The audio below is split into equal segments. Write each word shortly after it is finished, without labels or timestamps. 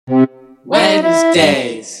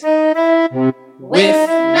Wednesdays with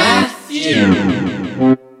Matthew.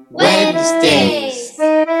 Wednesdays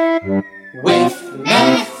with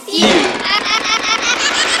Matthew.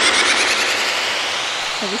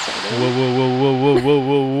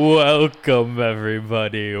 Whoa. Welcome,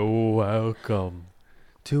 everybody. Welcome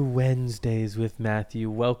to Wednesdays with Matthew.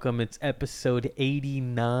 Welcome. It's episode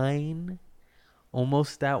 89.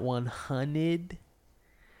 Almost at 100.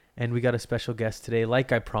 And we got a special guest today.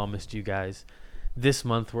 Like I promised you guys, this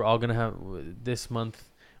month we're going to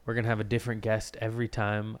have a different guest every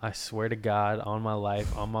time. I swear to God, on my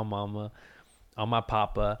life, on my mama, on my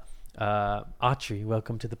papa. Autry,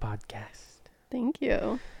 welcome to the podcast. Thank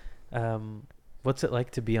you. What's it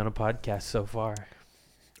like to be on a podcast so far?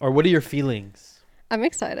 Or what are your feelings? I'm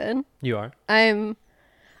excited. You are? I'm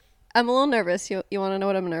a little nervous. You want to know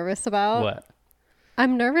what I'm nervous about? What?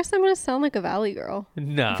 I'm nervous I'm going to sound like a Valley girl.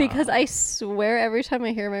 No. Because I swear every time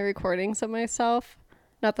I hear my recordings of myself,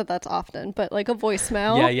 not that that's often, but like a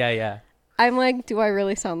voicemail. Yeah. I'm like, do I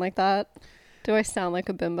really sound like that? Do I sound like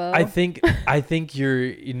a bimbo? I think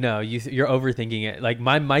you're overthinking it. Like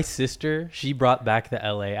my sister, she brought back the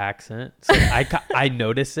LA accent. So I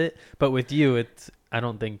notice it, but with you I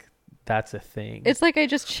don't think that's a thing. It's like I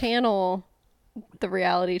just channel the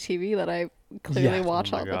reality TV that I clearly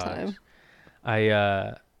watch all the time.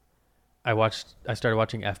 I started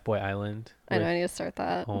watching F-Boy Island. I know I need to start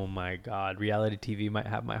that. Oh my God, reality TV might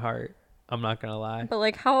have my heart. I'm not gonna lie. But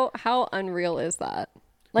like how unreal is that?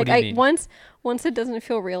 What Like do you mean? once it doesn't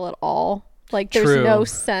feel real at all. Like there's True. no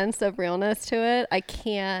sense of realness to it.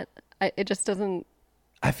 It just doesn't.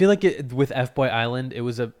 I feel like with F-Boy Island, it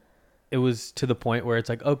was to the point where it's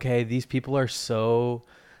like, okay, these people are so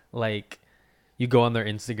like, you go on their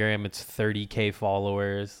Instagram, it's 30K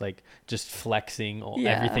followers, like just flexing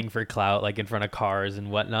everything for clout, like in front of cars and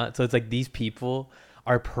whatnot. So it's like these people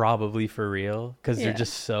are probably for real because they're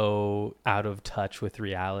just so out of touch with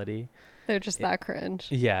reality. They're just that cringe.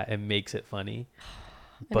 Yeah, it makes it funny.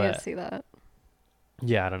 I need to see that.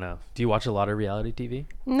 Yeah, I don't know. Do you watch a lot of reality TV?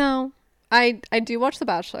 No, I do watch The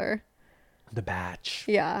Bachelor. The Batch.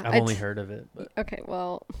 Yeah, I've only heard of it. But okay,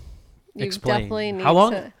 well, you explain. definitely need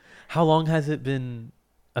How long has it been?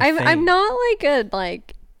 I'm not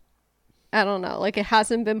like I don't know. Like it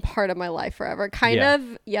hasn't been part of my life forever. Kind of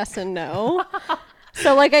yes and no.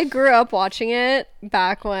 So like I grew up watching it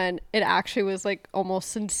back when it actually was like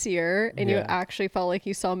almost sincere and you actually felt like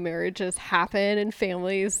you saw marriages happen and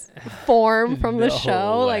families form from the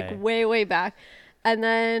show like way back. And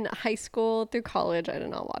then high school through college, I did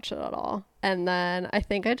not watch it at all. And then I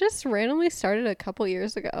think I just randomly started a couple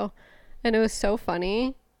years ago and it was so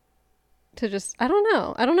funny to just, I don't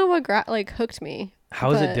know what hooked me.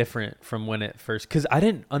 How is it different from when it first, because I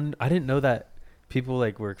didn't know that people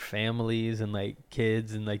like were families and like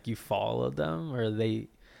kids and like you followed them, or they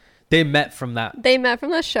met from that. They met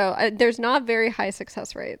from the show. There's not very high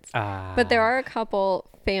success rates, but there are a couple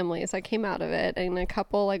families that came out of it and a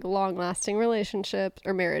couple like long lasting relationships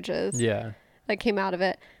or marriages that came out of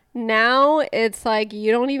it. Now it's like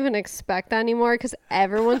you don't even expect that anymore because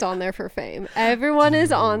everyone's on there for fame. Everyone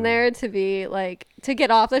is on there to be like, to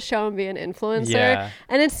get off the show and be an influencer.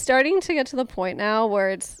 And it's starting to get to the point now where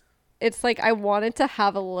it's like I wanted to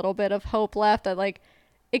have a little bit of hope left. That like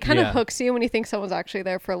it kind of hooks you when you think someone's actually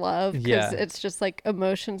there for love, because it's just like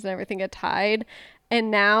emotions and everything get tied.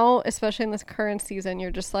 And now, especially in this current season,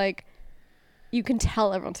 you're just like, you can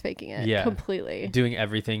tell everyone's faking it completely, doing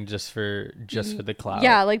everything just for the clout.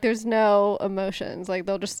 Yeah, like there's no emotions. Like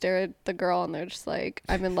they'll just stare at the girl and they're just like,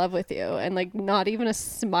 I'm in love with you, and like not even a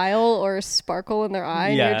smile or a sparkle in their eye.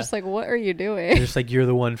 And you're just like, what are you doing? They're just like, you're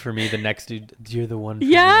the one for me. The next dude, you're the one for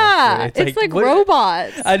me. It's like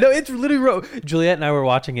robots. I know, it's literally Juliet and I were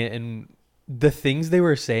watching it, and the things they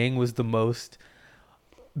were saying was the most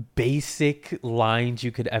basic lines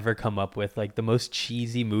you could ever come up with. Like the most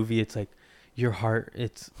cheesy movie. It's like, your heart,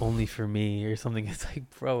 it's only for me, or something. It's like,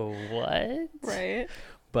 bro, what? Right.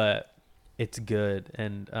 But it's good.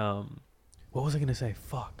 And what was I gonna say?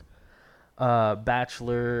 Fuck.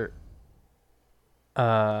 Bachelor.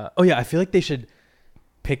 I feel like they should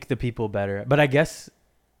pick the people better, but I guess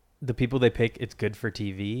the people they pick, it's good for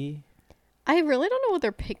TV. I really don't know what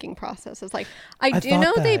their picking process is like. I do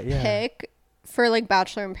know they pick for like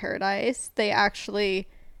Bachelor in Paradise. They actually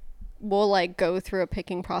will like go through a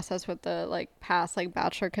picking process with the like past like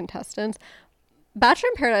Bachelor contestants. Bachelor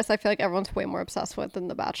in Paradise, I feel like everyone's way more obsessed with than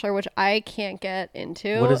The Bachelor, which I can't get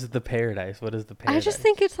into. What is the Paradise? What is the Paradise? I just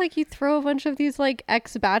think it's like you throw a bunch of these like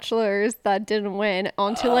ex-bachelors that didn't win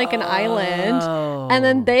onto like an island, and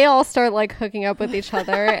then they all start like hooking up with each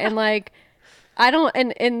other and like I don't,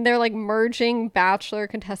 and they're like merging Bachelor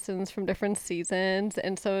contestants from different seasons,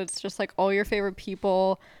 and so it's just like all your favorite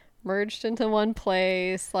people merged into one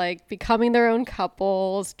place, like becoming their own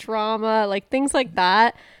couples, drama, like things like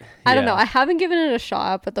that. I don't know. I haven't given it a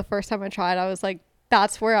shot, but the first time I tried, I was like,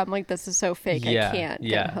 that's where I'm like, this is so fake. I can't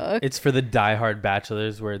get hooked. It's for the diehard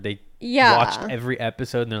bachelors where they watched every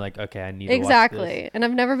episode and they're like, okay, I need to watch this. And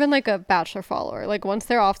I've never been like a Bachelor follower. Like once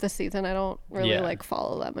they're off the season, I don't really like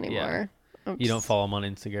follow them anymore. You don't follow them on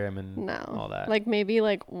Instagram and all that. Like maybe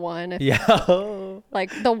like one. If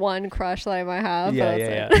like the one crush that I might have.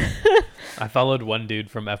 Yeah. I followed one dude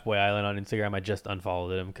from F-Boy Island on Instagram. I just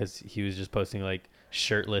unfollowed him because he was just posting like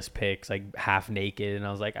shirtless pics, like half naked, and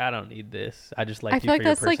I was like, I don't need this. I just like. I feel like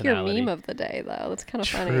that's like your meme of the day, though. That's kind of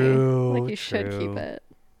funny. Like you should keep it.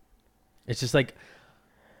 It's just like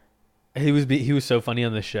he was so funny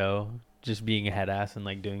on the show, just being a head ass and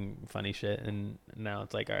like doing funny shit, and now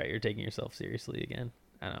it's like, all right, you're taking yourself seriously again.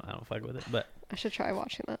 I don't fuck with it, but I should try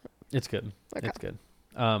watching that. It's good. Okay. It's good.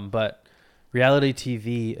 But reality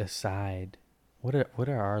TV aside, what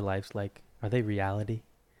are our lives like? Are they reality?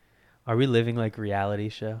 Are we living like reality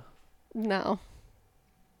show? No.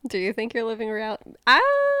 Do you think you're living reality?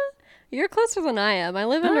 You're closer than I am. I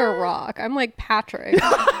live under a rock. I'm like Patrick.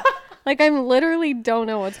 Like I literally don't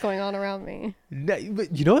know what's going on around me. No,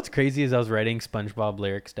 but you know what's crazy is I was writing SpongeBob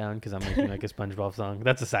lyrics down because I'm making like a SpongeBob song.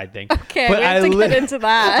 That's a side thing. Okay, but we have to get into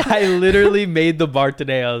that. I literally made the bar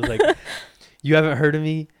today. I was like, you haven't heard of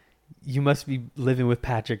me? You must be living with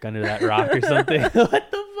Patrick under that rock or something. What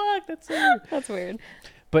the fuck? That's weird. That's weird.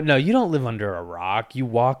 But no, you don't live under a rock. You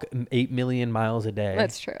walk 8 million miles a day.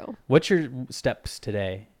 That's true. What's your steps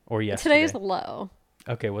today or yesterday? Today's low.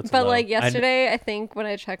 Okay, what's but low? Like yesterday, I think when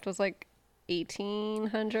I checked was like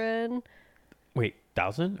 1,800. Wait,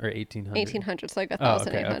 1,000 or 1,800? 1,800, so like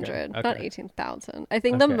 1,800, okay. not 18,000. I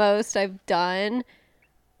think the most I've done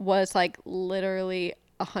was like literally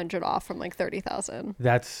 100 off from like 30,000.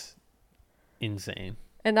 That's insane.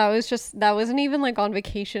 And that wasn't even like on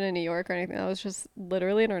vacation in New York or anything. That was just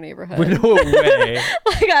literally in our neighborhood. No way.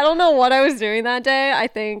 Like, I don't know what I was doing that day. I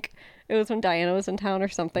think it was when Diana was in town or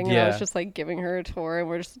something. And I was just like giving her a tour and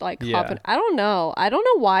we're just like hopping. I don't know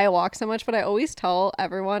why I walk so much, but I always tell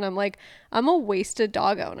everyone I'm like, I'm a wasted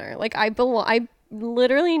dog owner. Like I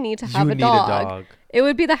literally need to have a dog. It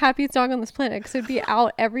would be the happiest dog on this planet because it'd be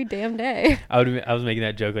out every damn day. I was making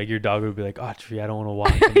that joke like your dog would be like, oh, Tree, I don't want to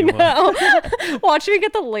walk anymore. I know. Watch me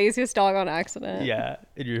get the laziest dog on accident. Yeah,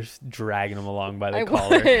 and you're just dragging him along by the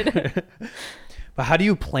collar. But how do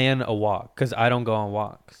you plan a walk? Because I don't go on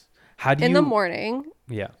walks. How do you? In the morning.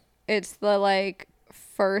 Yeah. It's the like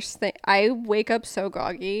first thing. I wake up so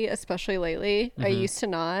groggy, especially lately. I used to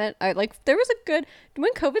not. There was a good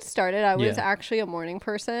when COVID started. I was actually a morning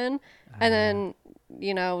person, and then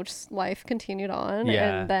just life continued on,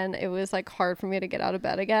 and then it was like hard for me to get out of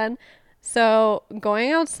bed again. So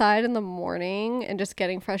going outside in the morning and just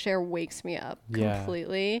getting fresh air wakes me up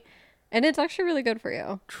completely, and it's actually really good for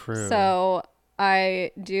you. True. So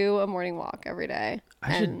I do a morning walk every day.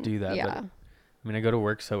 I should do that. Yeah. But, I go to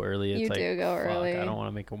work so early. It's you do go early. I don't want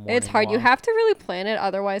to make a morning It's hard. walk. You have to really plan it.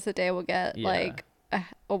 Otherwise the day will get like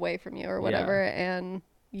away from you or whatever. And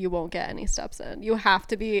you won't get any steps in. You have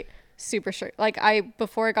to be super strict. Like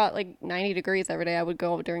before it got like 90 degrees every day, I would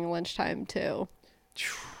go during lunchtime too.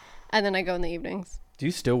 And then I go in the evenings. Do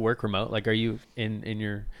you still work remote? Like, are you in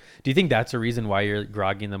your, do you think that's a reason why you're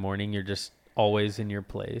groggy in the morning? You're just always in your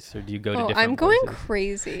place, or do you go to different I'm going places?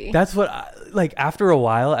 crazy. That's what after a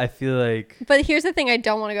while I feel like. But here's the thing, I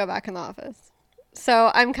don't want to go back in the office.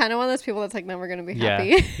 So I'm kind of one of those people that's like never going to be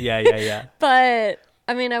happy. Yeah. But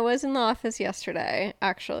I was in the office yesterday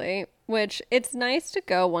actually, which it's nice to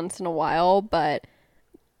go once in a while, but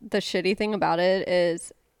the shitty thing about it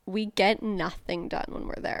is we get nothing done when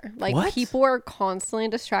we're there. Like what? People are constantly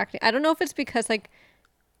distracting. I don't know if it's because like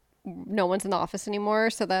no one's in the office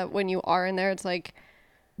anymore, so that when you are in there, it's like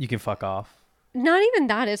you can fuck off. Not even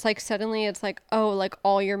that. It's like suddenly it's like, oh, like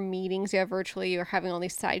all your meetings you have virtually, you're having all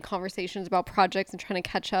these side conversations about projects and trying to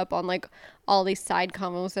catch up on like all these side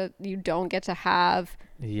convos that you don't get to have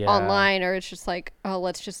online, or it's just like, oh,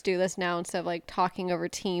 let's just do this now instead of like talking over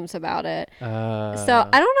Teams about it. So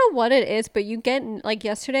I don't know what it is, but you get like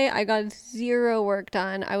yesterday I got zero work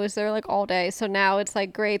done. I was there like all day. So now it's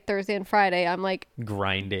like great, Thursday and Friday I'm like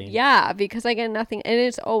grinding. Yeah, because I get nothing, and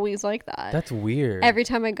it's always like that. That's weird. Every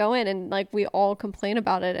time I go in, and like we all complain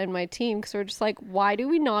about it in my team because we're just like, why do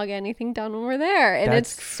we not get anything done when we're there? And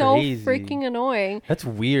That's it's crazy. So freaking annoying. That's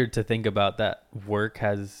weird to think about, that work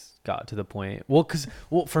has got to the point. Well,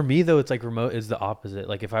 for me though, it's like remote is the opposite.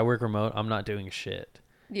 Like if I work remote, I'm not doing shit.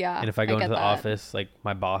 Yeah. And if I go into the office, like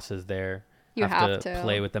my boss is there You have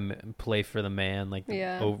to play for the man, like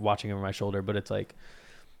watching over my shoulder. But it's like,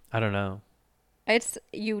 I don't know.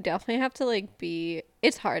 You definitely have to like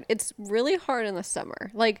it's hard. It's really hard in the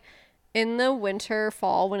summer. Like in the winter,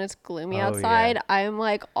 fall, when it's gloomy outside, I'm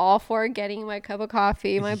like all for getting my cup of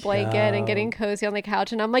coffee, my blanket, and getting cozy on the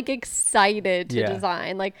couch. And I'm like excited to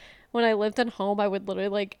design. Like when I lived at home, I would literally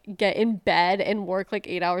like get in bed and work like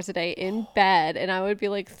 8 hours a day in bed, and I would be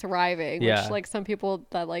like thriving. Which like some people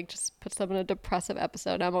that like just puts them in a depressive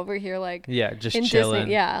episode. I'm over here like just in chilling.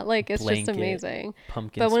 Disney. Yeah, like it's blanket, just amazing.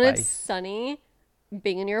 Pumpkin but when spice. It's sunny,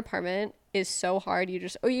 being in your apartment is so hard.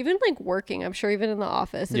 Or even like working, I'm sure even in the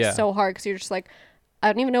office, it's so hard because you're just like,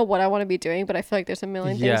 I don't even know what I want to be doing, but I feel like there's a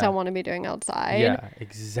million things I want to be doing outside. Yeah,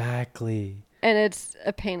 exactly. And it's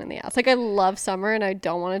a pain in the ass. Like I love summer and I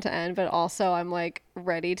don't want it to end, but also I'm like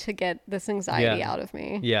ready to get this anxiety out of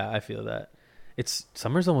me. Yeah, I feel that.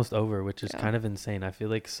 Summer's almost over, which is kind of insane. I feel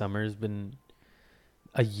like summer's been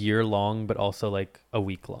a year long, but also like a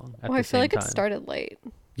week long at the same time. I feel like it started late.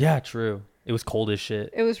 Yeah, true. It was cold as shit.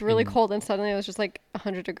 It was really cold, and suddenly it was just like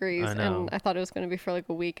 100 degrees. And I thought it was going to be for like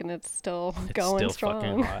a week, and it's still going strong. It's still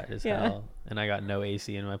fucking hot as hell. And I got no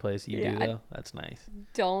AC in my place. You do, though? That's nice.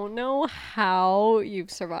 Don't know how you've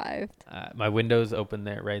survived. My window's open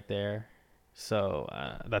right there. So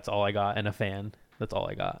that's all I got. And a fan. That's all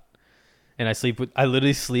I got. And I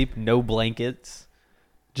literally sleep no blankets.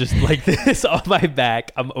 Just like this on my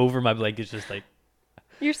back. I'm over my blankets, just like.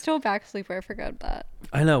 You're still a back sleeper. I forgot that.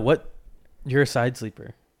 I know. You're a side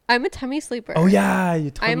sleeper. I'm a tummy sleeper. Oh yeah, you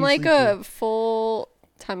tummy I'm like sleeper. a full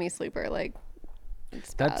tummy sleeper. Like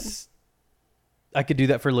it's bad. I could do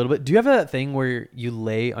that for a little bit. Do you have that thing where you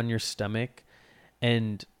lay on your stomach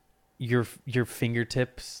and your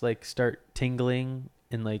fingertips like start tingling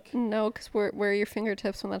and like? No, because where are your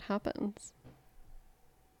fingertips when that happens?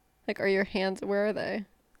 Like, are your hands? Where are they?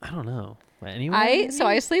 I don't know. Anyway,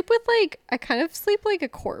 I sleep with like, I kind of sleep like a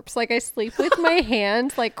corpse. Like I sleep with my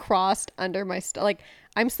hands like crossed under my like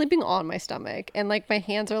I'm sleeping on my stomach and like my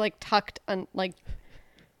hands are like tucked like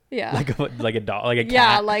like a dog, like a cat.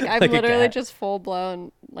 Yeah, like I'm like literally just full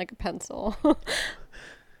blown like a pencil.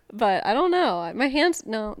 But I don't know. My hands,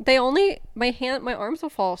 no, my arms will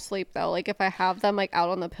fall asleep though. Like if I have them like out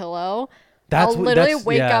on the pillow. I'll literally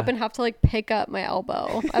wake up and have to like pick up my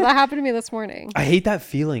elbow. That happened to me this morning. I hate that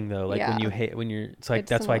feeling though. Like when you're, it's like,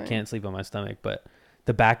 that's annoying. Why I can't sleep on my stomach, but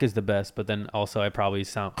the back is the best. But then also I probably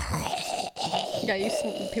sound. Yeah,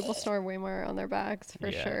 people snore way more on their backs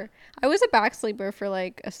for sure. I was a back sleeper for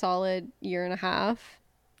like a solid year and a half.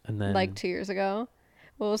 And then like 2 years ago.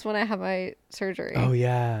 Well, it was when I had my surgery. Oh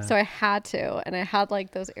yeah. So I had to, and I had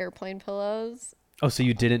like those airplane pillows. Oh, so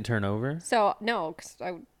you didn't turn over? So no, because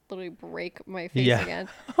I would literally break my face again.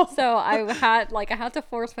 So I had to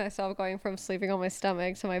force myself going from sleeping on my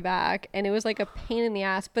stomach to my back, and it was like a pain in the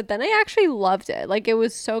ass, but then I actually loved it. Like it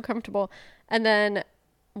was so comfortable. And then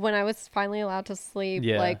when I was finally allowed to sleep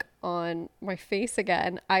like on my face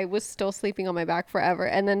again, I was still sleeping on my back forever.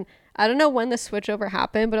 And then I don't know when the switch over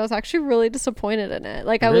happened, but I was actually really disappointed in it.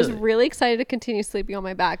 Like I was really excited to continue sleeping on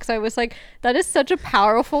my back. So I was like, that is such a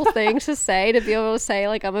powerful thing to say, to be able to say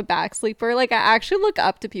like I'm a back sleeper. Like I actually look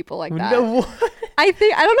up to people like that. No, I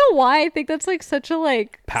don't know why. I think that's like such a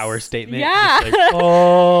like power statement. Yeah. Like,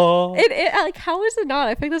 oh. It like, how is it not?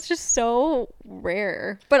 I think that's just so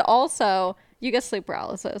rare. But also you get sleep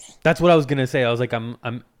paralysis. That's what I was gonna say. I was like,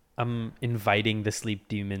 I'm inviting the sleep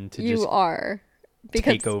demon to you just are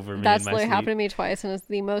because take over me. That's literally happened to me twice, and it's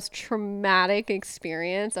the most traumatic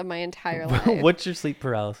experience of my entire life. What's your sleep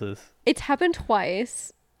paralysis? It's happened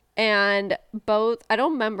twice, and both, I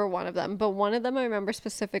don't remember one of them, but one of them I remember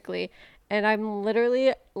specifically. And I'm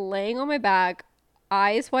literally laying on my back,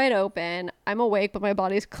 eyes wide open. I'm awake, but my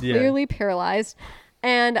body's clearly paralyzed.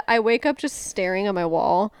 And I wake up just staring at my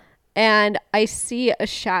wall. And I see a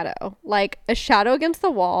shadow against the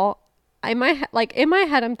wall. In my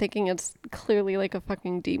head, I'm thinking it's clearly like a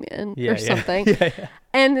fucking demon or something. Yeah.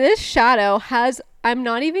 And this shadow has, I'm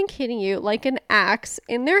not even kidding you, like an axe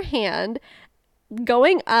in their hand,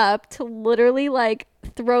 going up to literally like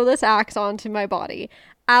throw this axe onto my body.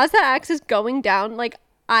 As that axe is going down, like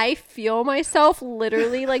I feel myself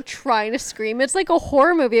literally like trying to scream. It's like a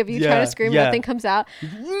horror movie if you try to scream, nothing comes out.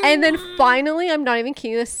 And then finally, I'm not even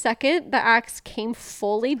kidding you, the second the axe came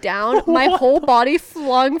fully down, my whole body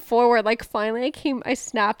flung forward. Like finally I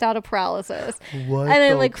snapped out of paralysis. And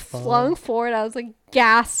I like flung forward. I was like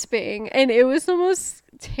gasping. And it was the most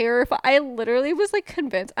terrified. I literally was like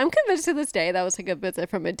convinced. I'm convinced to this day that was like a visit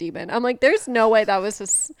from a demon. I'm like, there's no way that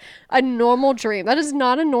was a normal dream. That is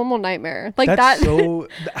not a normal nightmare. Like that's that. So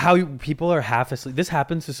how people are half asleep. This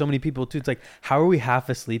happens to so many people too. It's like, how are we half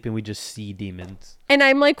asleep and we just see demons? And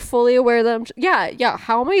I'm like fully aware that yeah.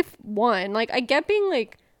 How am I one? Like I get being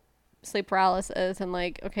like sleep paralysis and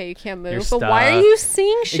like, okay, you can't move, but why are you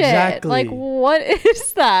seeing shit? Exactly. Like, what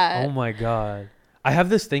is that? Oh my God. I have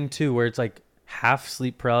this thing too where it's like half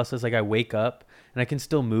sleep paralysis. Like I wake up and I can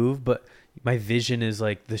still move, but my vision is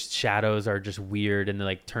like the shadows are just weird and they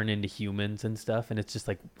like turn into humans and stuff. And it's just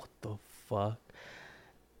like, what the fuck?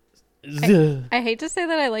 I hate to say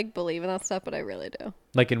that I like believe in that stuff, but I really do.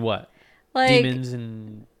 Like in what? Like demons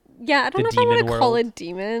and yeah, I don't know if I want to call it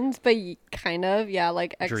demons, but kind of, yeah,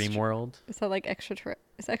 like dream world. Is that like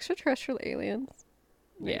extraterrestrial aliens?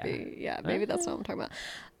 Maybe, yeah, maybe that's what I'm talking about.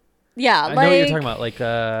 Yeah, I know what you're talking about,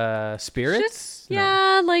 like spirits.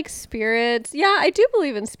 Yeah, like spirits. Yeah, I do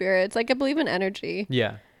believe in spirits. Like I believe in energy.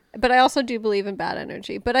 Yeah, but I also do believe in bad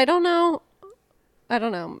energy. But I don't know.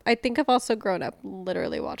 I think I've also grown up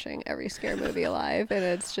literally watching every scary movie alive, and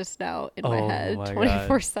it's just now in my head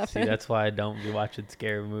 24/7. See, that's why I don't be watching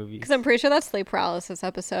scary movies. Because I'm pretty sure that sleep paralysis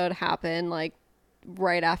episode happened like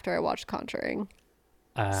right after I watched Conjuring.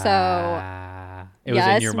 So it was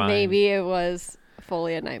in your mind. Maybe it was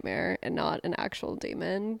fully a nightmare and not an actual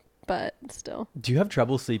demon, but still. Do you have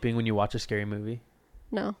trouble sleeping when you watch a scary movie?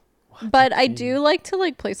 No. But I do like to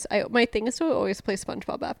like play. My thing is to always play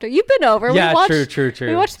SpongeBob after. You've been over. Yeah, true.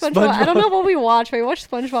 We watched SpongeBob. I don't know what we watched, but we watched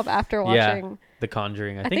SpongeBob after watching The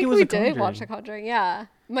Conjuring. I think it was we did watch The Conjuring. Yeah,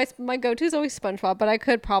 my go-to is always SpongeBob, but I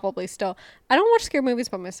could probably still. I don't watch scary movies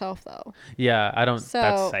by myself though. Yeah, I don't. So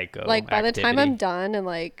that's psycho. Like by the time I'm done and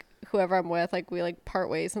like whoever I'm with, like we like part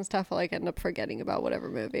ways and stuff, I like end up forgetting about whatever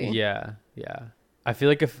movie. Yeah. I feel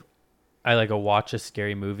like if I like watch a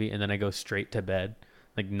scary movie and then I go straight to bed.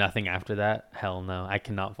 Like nothing after that, hell no. I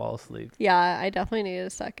cannot fall asleep. Yeah, I definitely need a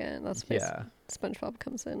second. That's why SpongeBob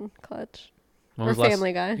comes in clutch. Or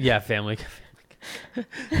Family Guy. Yeah, Family Guy.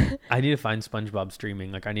 I need to find SpongeBob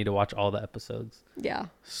streaming. Like I need to watch all the episodes. Yeah.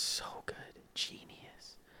 So good.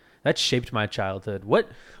 Genius. That shaped my childhood.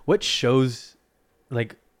 What shows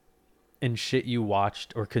like and shit you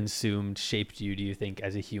watched or consumed shaped you, do you think,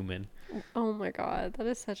 as a human? Oh my God. That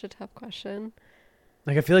is such a tough question.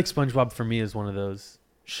 Like I feel like SpongeBob for me is one of those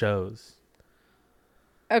shows.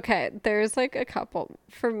 Okay, there's like a couple.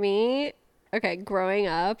 For me, okay, growing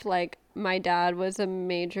up, like my dad was a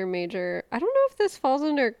major I don't know if this falls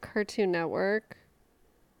under Cartoon Network.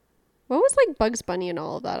 What was like Bugs Bunny and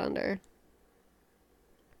all of that under?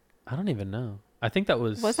 I don't even know. I think that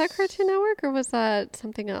was that Cartoon Network or was that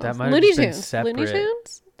something else? That might have just been separate. Looney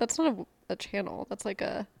Tunes? That's not a channel. That's like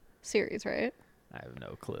a series, right? I have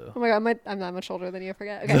no clue. Oh my God, I'm that much older than you. I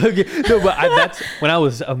forget. Okay. No, but that's when I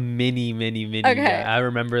was a mini guy. I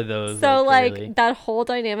remember those. So like that whole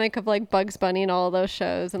dynamic of like Bugs Bunny and all of those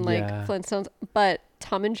shows and like Flintstones, but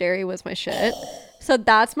Tom and Jerry was my shit. So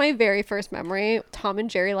that's my very first memory. Tom and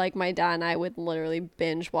Jerry, like my dad and I would literally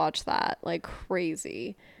binge watch that like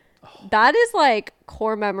crazy. That is like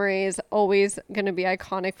core memories, always going to be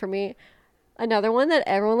iconic for me. Another one that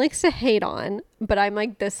everyone likes to hate on, but I'm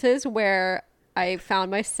like, this is where I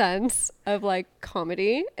found my sense of like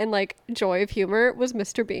comedy and like joy of humor was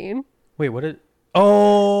Mr. Bean. Wait, what did...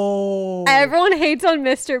 Oh! Everyone hates on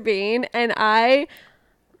Mr. Bean and I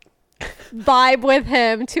vibe with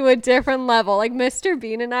him to a different level. Like Mr.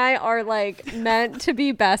 Bean and I are like meant to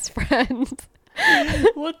be best friends.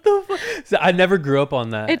 What the fuck? So I never grew up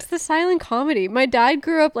on that. It's the silent comedy. My dad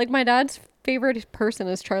grew up, like my dad's favorite person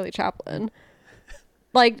is Charlie Chaplin.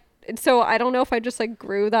 Like, so I don't know if I just like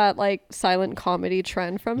grew that like silent comedy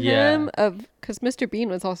trend from him because Mr. Bean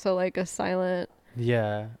was also like a silent.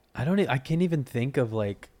 Yeah. I can't even think of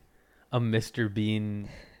like a Mr. Bean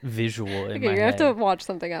visual in my head. You have to watch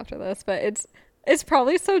something after this, but it's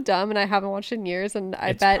probably so dumb and I haven't watched it in years and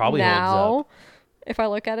I bet now if I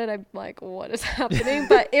look at it, I'm like, what is happening?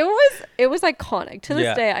 But it was iconic. To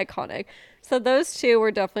this day, iconic. So those two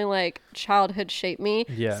were definitely like childhood shaped me.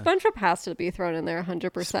 Yeah. SpongeBob has to be thrown in there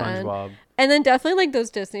 100%. SpongeBob. And then definitely like those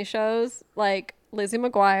Disney shows like Lizzie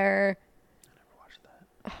McGuire. I never watched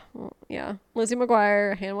that. Well, yeah. Lizzie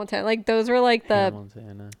McGuire, Hannah Montana. Like those were like Hannah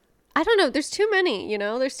Montana. I don't know. There's too many,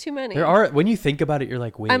 there's too many. There are, when you think about it, you're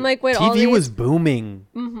like, wait. I'm like, wait, TV was booming.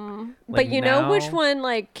 Mm-hmm. Like, but know which one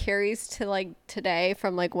like carries to like today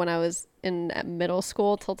from like when I was in middle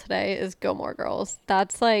school till today is Gilmore Girls.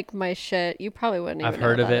 That's like my shit. You probably wouldn't even know. I've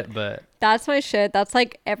heard of it, but. That's my shit. That's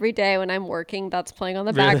like every day when I'm working, that's playing on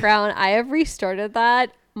the background. I have restarted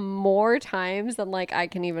that more times than like I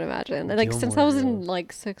can even imagine. And, like since I was in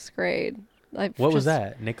like 6th grade. What was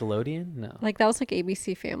that? Nickelodeon? No. Like that was like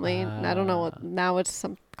ABC Family. I don't know what now it's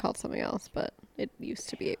called something else, but it used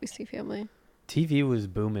to be ABC Family. TV was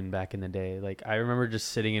booming back in the day. Like I remember just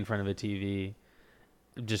sitting in front of a TV,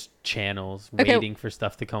 just channels waiting for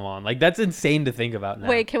stuff to come on. Like that's insane to think about now.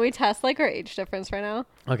 Wait, can we test like our age difference right now?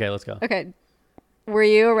 Okay, let's go. Okay. Were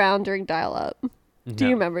you around during dial-up? Do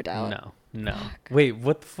you remember dial-up? No. Wait,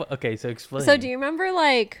 what the fuck? Okay, so explain. So do you remember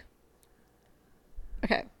like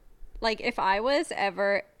okay. Like if I was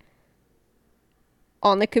ever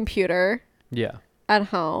on the computer at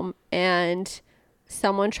home and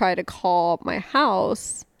someone tried to call my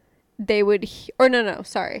house, they would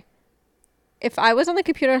sorry. If I was on the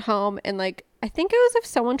computer at home and like I think it was if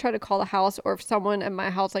someone tried to call the house or if someone at my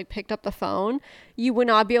house like picked up the phone, you would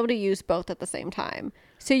not be able to use both at the same time.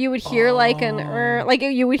 So you would hear like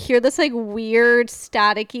you would hear this like weird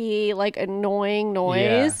staticky like annoying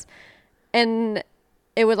noise and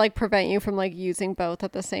it would like prevent you from like using both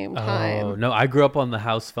at the same time. Oh, no, I grew up on the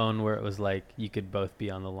house phone where it was like you could both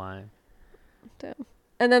be on the line. Damn.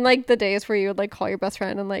 And then like the days where you would like call your best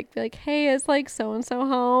friend and like be like, "Hey, is like so and so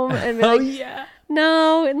home?" And be like,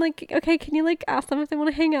 no, and like, okay, can you like ask them if they want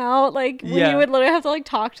to hang out? Like when you would literally have to like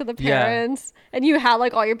talk to the parents, and you had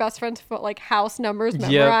like all your best friends' like house numbers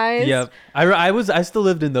memorized. Yep. I still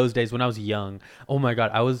lived in those days when I was young. Oh my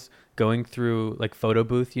god, I was going through like Photo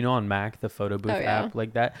Booth, you know, on Mac, the Photo Booth app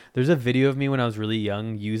like that. There's a video of me when I was really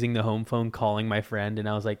young using the home phone calling my friend, and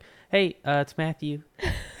I was like, "Hey, it's Matthew."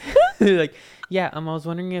 Like, yeah, I was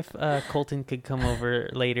wondering if Colton could come over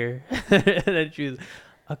later. And then she was,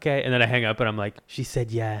 okay. And then I hang up and I'm like, she said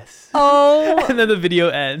yes. Oh. And then the video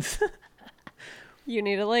ends. You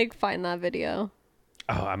need to like find that video.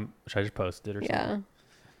 Oh, should I just post it or something? Yeah.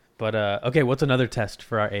 But okay, what's another test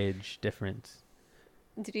for our age difference?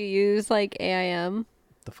 Did you use like AIM?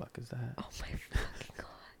 The fuck is that? Oh my fucking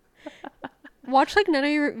god. Watch like none of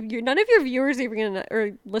your viewers even gonna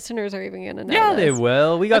or listeners are even gonna know. Yeah, they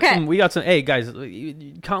will. We got some. Hey guys,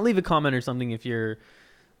 you can't leave a comment or something if you're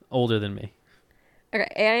older than me. Okay,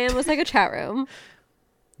 AIM was like a chat room.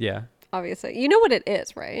 Yeah. Obviously, you know what it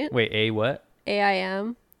is, right? Wait, what?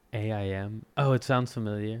 AIM. AIM. Oh, it sounds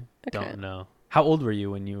familiar. Okay. Don't know. How old were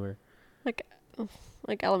you when you were?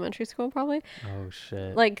 Like elementary school probably. Oh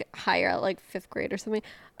shit. Like higher, like 5th grade or something.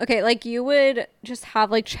 Okay, like you would just have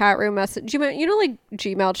like chat room message. You know like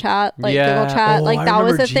Gmail chat, like Google chat, like that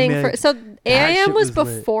was a thing for. So AIM was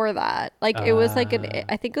before lit. That. Like it was like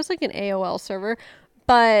I think it was like an AOL server,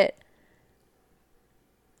 but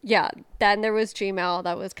yeah. Then there was Gmail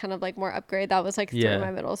that was kind of like more upgrade. That was like through my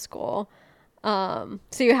middle school. So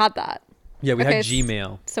you had that. Yeah, we had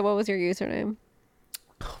Gmail. So what was your username?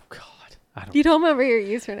 Oh god. You don't remember your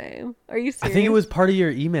username? Are you serious? I think it was part of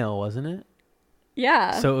your email, wasn't it?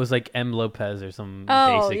 Yeah. So it was like M Lopez or some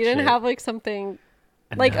basic you didn't shit. Have like something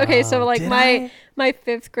like no. Okay, so like my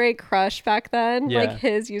 5th grade crush back then, like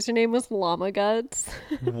his username was Llama Guts.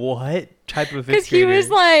 What type of 5th grader? Because he was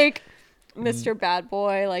like Mr. Bad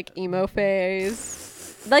Boy, like emo phase.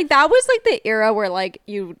 Like that was like the era where like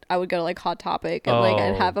I would go to like Hot Topic and like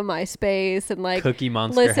I'd have a MySpace and like Cookie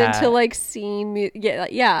Monster listen hat. to like scene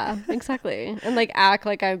yeah exactly and like act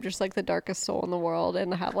like I'm just like the darkest soul in the world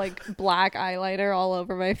and have like black eyeliner all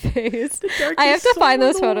over my face. I have to find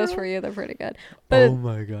those photos for you. They're pretty good. But oh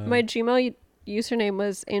my god, my Gmail username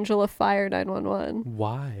was Angel of Fire 911.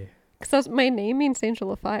 Why? Because my name means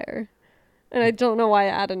Angel of Fire, and I don't know why I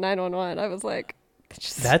added 911. I was like.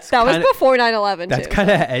 That was before 9/11. That's kind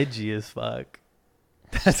of edgy as fuck.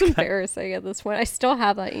 That's embarrassing at this point. I still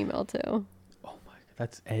have that email too. Oh my god,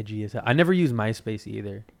 that's edgy as hell. I never used MySpace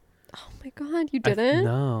either. Oh my god, you didn't?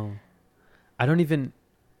 No, I don't even.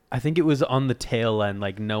 I think it was on the tail end.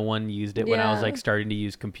 Like no one used it when I was like starting to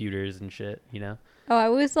use computers and shit. You know. Oh, I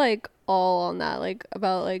was like all on that, like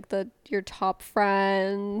about like your top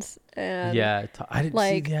friends and I didn't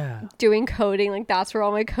like doing coding. Like that's where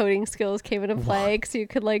all my coding skills came into play. Because you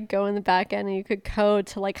could like go in the back end and you could code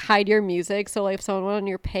to like hide your music. So like if someone went on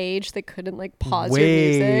your page, they couldn't like pause your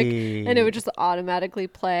music and it would just automatically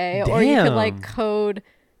play. Damn. Or you could like code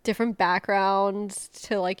different backgrounds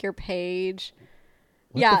to like your page.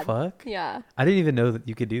 What the fuck? Yeah. I didn't even know that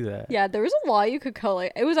you could do that. Yeah, there was a lot you could code.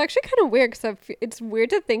 Like, it was actually kind of weird because it's weird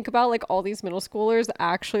to think about like all these middle schoolers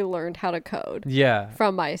actually learned how to code. Yeah.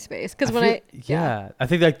 From MySpace. Because I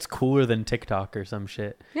think that's cooler than TikTok or some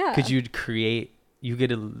shit. Yeah. Because you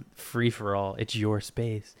get a free for all. It's your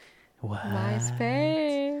space. What?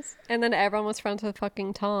 MySpace. And then everyone was friends with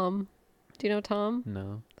fucking Tom. Do you know Tom?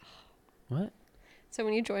 No. What? So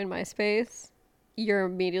when you join MySpace, you're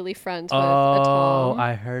immediately friends with a Tom.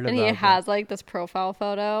 I heard about it. that. And he has like this profile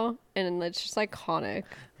photo, and it's just iconic.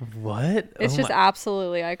 What? It's just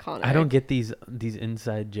absolutely iconic. I don't get these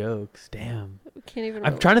inside jokes. Damn. Can't even.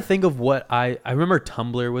 I'm trying to think of what I remember.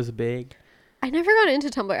 Tumblr was big. I never got into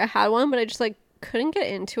Tumblr. I had one, but I just like couldn't get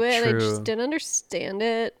into it, True. and I just didn't understand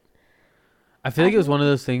it. I feel like it was one of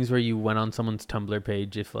those things where you went on someone's Tumblr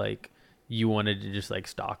page if like you wanted to just like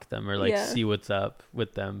stalk them or like see what's up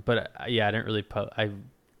with them. But I didn't really I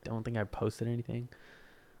don't think I posted anything.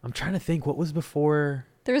 I'm trying to think what was before.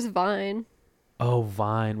 There was Vine. Oh,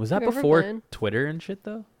 Vine. Was that before Twitter and shit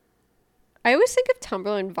though? I always think of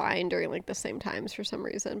Tumblr and Vine during like the same times for some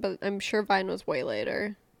reason, but I'm sure Vine was way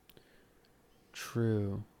later.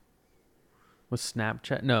 True. Was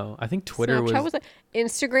Snapchat? No, I think Twitter was.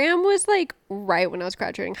 Instagram was like right when I was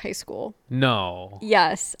graduating high school. No.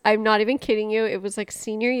 Yes, I'm not even kidding you. It was like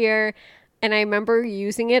senior year, and I remember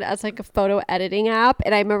using it as like a photo editing app,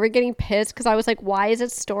 and I remember getting pissed because I was like, why is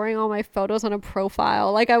it storing all my photos on a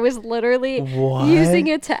profile? Like I was literally using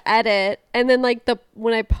it to edit, and then like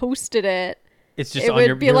when I posted it, it's just it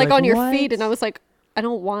would be like on your feed, and I was like, I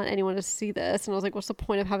don't want anyone to see this. And I was like, what's the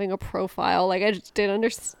point of having a profile? Like, I just didn't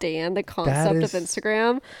understand the concept of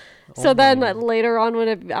Instagram. So then later on when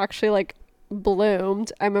it actually like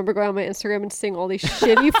bloomed, I remember going on my Instagram and seeing all these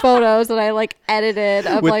shitty photos that I like edited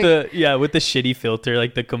of with the shitty filter,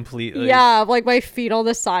 like the complete like my feet on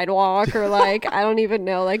the sidewalk or like I don't even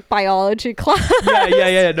know, like biology class. No,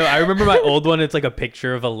 I remember my old one. It's like a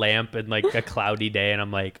picture of a lamp and like a cloudy day, and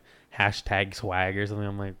I'm like #swag or something.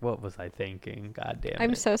 I'm like, what was I thinking? God damn it.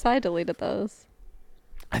 I'm so sad I deleted those.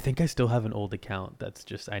 I think I still have an old account that's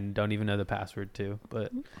just I don't even know the password to,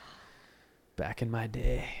 but back in my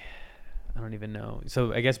day, I don't even know.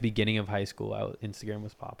 So I guess beginning of high school, Instagram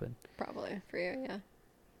was popping. Probably for you, yeah.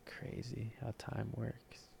 Crazy how time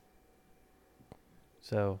works.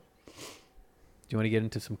 So, do you want to get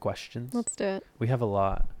into some questions? Let's do it. We have a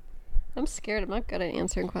lot. I'm scared. I'm not good at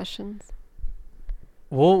answering questions.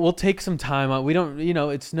 We'll take some time out. We don't,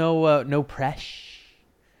 it's no press.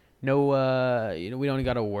 No, we don't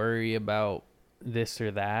got to worry about this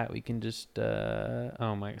or that. We can just,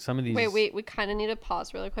 some of these. Wait. We kind of need to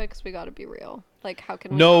pause really quick because we got to be real. Like, how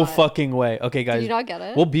can we? No fucking way. Okay, guys. Did you not get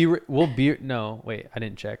it? We'll be. No, wait. I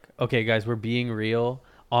didn't check. Okay, guys. We're being real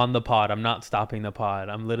on the pod. I'm not stopping the pod.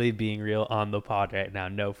 I'm literally being real on the pod right now.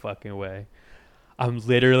 No fucking way. I'm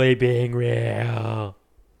literally being real.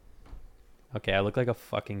 Okay, I look like a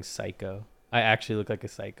fucking psycho. I actually look like a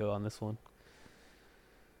psycho on this one.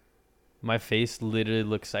 My face literally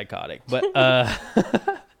looks psychotic, but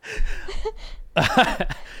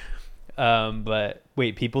but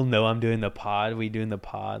wait, people know I'm doing the pod. We doing the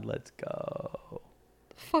pod. Let's go.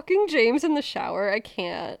 Fucking James in the shower. I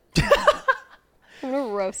can't. I'm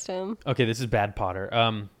gonna roast him. Okay, this is bad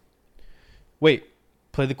Potter. Wait,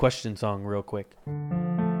 play the question song real quick.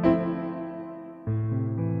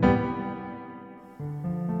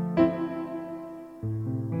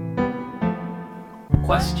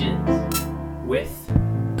 Questions with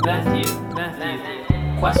Matthew.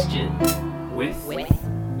 Question with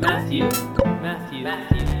Matthew.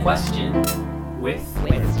 Question with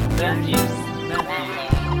Matthew.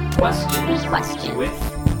 Question with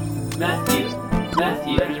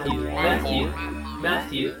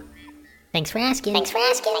Matthew. Thanks for asking.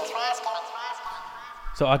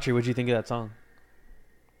 So, Autry, what'd you think of that song?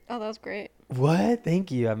 Oh, that was great. What?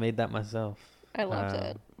 Thank you. I made that myself. I loved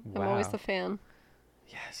it. Wow. I'm always the fan.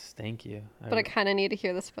 Yes, thank you. But I kind of need to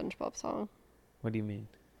hear the SpongeBob song. What do you mean?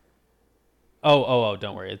 Oh!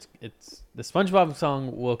 Don't worry. It's the SpongeBob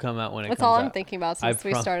song will come out when it comes out. That's all I'm thinking about since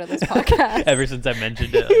we started this podcast. Ever since I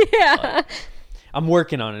mentioned it. Yeah. I'm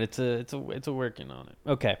working on it. It's a working on it.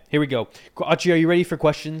 Okay, here we go. Autry, are you ready for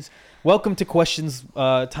questions? Welcome to questions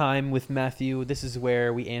time with Matthew. This is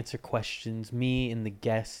where we answer questions. Me and the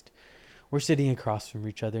guest. We're sitting across from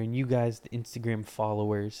each other, and you guys, the Instagram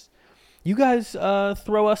followers. You guys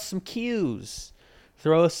throw us some cues.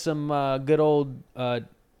 Throw us some good old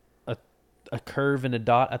a curve and a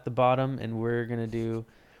dot at the bottom, and we're going to do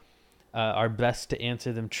our best to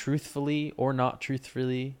answer them truthfully or not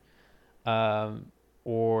truthfully,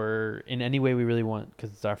 or in any way we really want,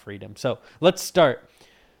 because it's our freedom. So let's start.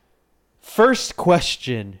 First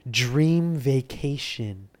question, dream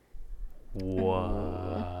vacation.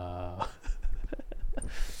 Wow.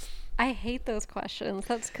 I hate those questions.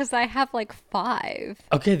 That's because I have like 5.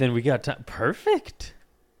 Okay, then we got time. Perfect.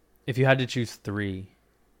 If you had to choose 3.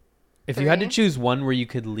 If you had to choose one where you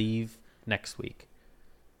could leave next week.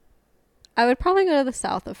 I would probably go to the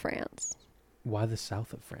south of France. Why the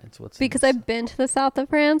south of France? Because I've been to the south of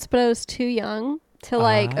France, but I was too young to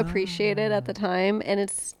like appreciate it at the time, and it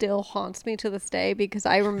still haunts me to this day because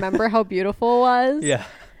I remember how beautiful it was. Yeah.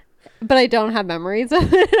 But I don't have memories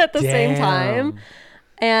of it at the same time.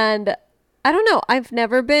 And I don't know. I've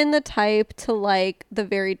never been the type to like the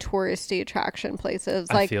very touristy attraction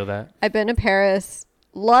places. Like, I feel that. I've been to Paris,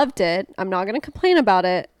 loved it. I'm not going to complain about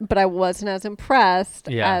it, but I wasn't as impressed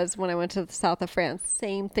as when I went to the south of France.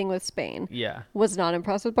 Same thing with Spain. Yeah. Was not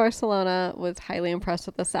impressed with Barcelona, was highly impressed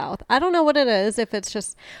with the south. I don't know what it is, if it's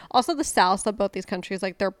just also the south of both these countries,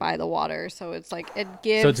 like they're by the water, so it's like it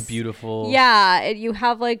gives, so it's beautiful. Yeah, you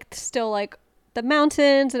have like still like the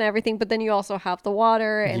mountains and everything, but then you also have the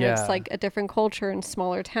water, and it's like a different culture and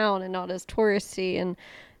smaller town and not as touristy. And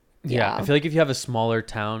yeah, I feel like if you have a smaller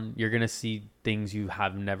town, you're gonna see things you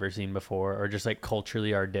have never seen before, or just like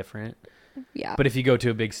culturally are different. Yeah. But if you go to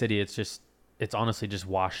a big city, it's honestly just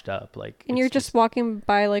washed up. Like, and you're just walking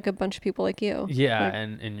by like a bunch of people like you. Yeah, like,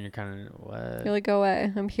 and you're kind of what? You're like, go away.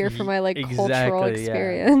 I'm here for my like cultural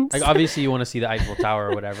experience. Yeah. Like obviously you want to see the Eiffel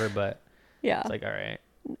Tower or whatever, but it's like, all right.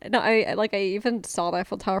 No, I even saw the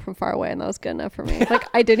Eiffel Tower from far away, and that was good enough for me. Like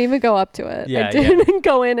I didn't even go up to it. I didn't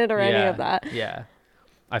go in it or any of that. Yeah.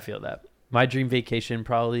 I feel that. My dream vacation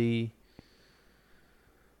probably,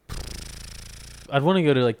 I'd want to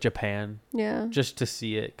go to like Japan. Yeah. Just to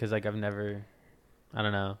see it, because like I've never, I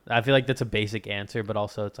don't know. I feel like that's a basic answer, but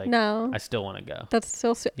also it's like, no, I still want to go. That's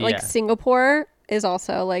still like Singapore is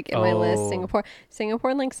also like in my list. Singapore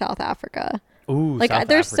and like South Africa. Ooh, like South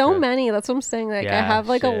there's Africa. So many. That's what I'm saying. Like I have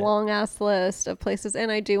like a long ass list of places, and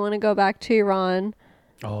I do want to go back to Iran.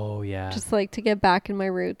 Oh yeah. Just like to get back in my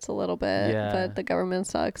roots a little bit. Yeah. But the government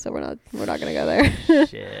sucks, so we're not gonna go there.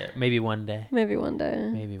 Shit. Maybe one day. Maybe one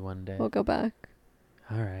day. We'll go back.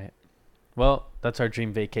 All right. Well, that's our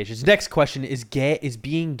dream vacations. Next question is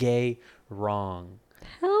being gay wrong?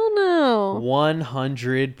 Hell no.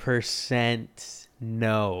 100%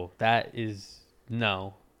 no. That is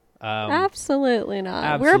no. Absolutely not.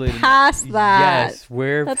 Absolutely we're past not. that. Yes,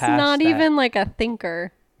 we're That's past not that. even like a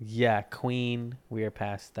thinker. Yeah, queen, we are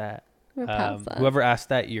past that. We're past that. Whoever asked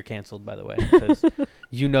that, you're canceled, by the way, because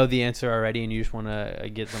you know the answer already, and you just want to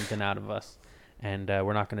get something out of us, and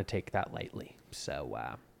we're not going to take that lightly. So,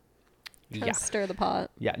 stir the pot.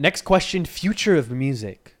 Yeah. Next question: future of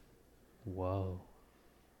music. Whoa.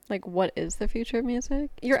 Like, what is the future of music?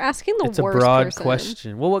 You're asking the worst person. It's a broad person.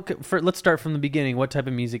 question. Well, let's start from the beginning. What type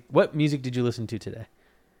of music? What music did you listen to today?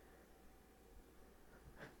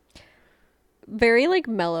 Very like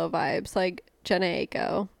mellow vibes, like Jhené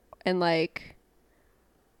Aiko and like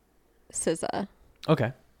SZA.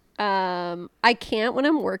 Okay. I can't, when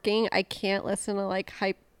I'm working, I can't listen to like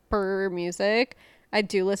hyper music. I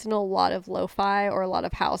do listen to a lot of lo-fi or a lot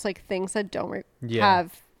of house, like things that don't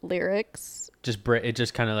have lyrics. It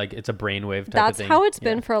just kind of like, it's a brainwave type That's of thing. how it's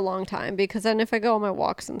been for a long time, because then if I go on my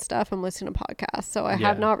walks and stuff, I'm listening to podcasts. So I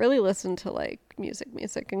have not really listened to like music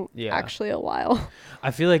in actually a while.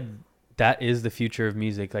 I feel like that is the future of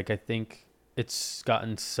music. Like I think it's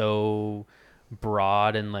gotten so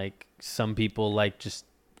broad, and like some people like just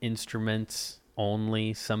instruments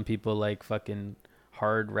only. Some people like fucking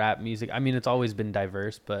hard rap music. I mean, it's always been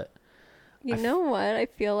diverse, but you know what? I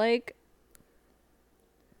feel like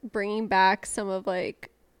bringing back some of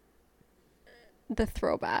like the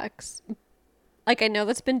throwbacks. Like I know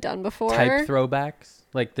that's been done before. Type throwbacks?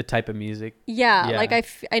 Like the type of music? Yeah. Like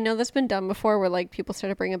I know that's been done before where like people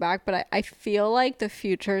started bringing it back, but I feel like the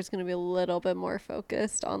future is going to be a little bit more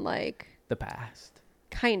focused on like the past.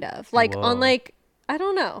 Kind of. Like on like, I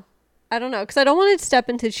don't know. Because I don't want to step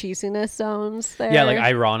into cheesiness zones there. Yeah, like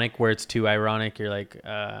ironic, where it's too ironic. You're like,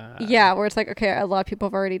 yeah, where it's like, okay, a lot of people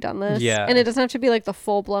have already done this. Yeah. And it doesn't have to be like the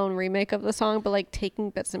full-blown remake of the song, but like taking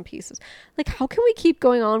bits and pieces. Like, how can we keep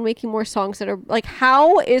going on making more songs that are like,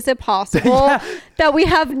 how is it possible that we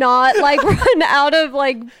have not like run out of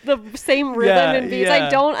like the same rhythm and beats? I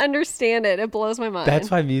don't understand it. It blows my mind.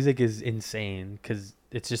 That's why music is insane, because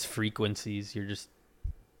it's just frequencies. You're just...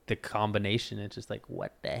 the combination, it's just like,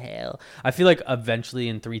 what the hell? I feel like eventually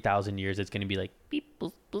in 3,000 years it's going to be like beep,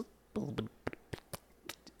 boop, boop, boop, boop.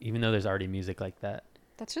 Even though there's already music like that.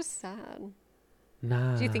 That's just sad.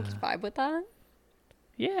 Nah. Do you think you'd vibe with that?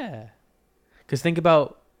 Yeah, because think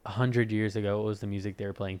about 100 years ago, what was the music they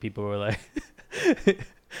were playing? People were like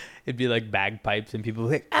it'd be like bagpipes, and people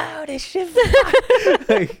were like, oh, this shit.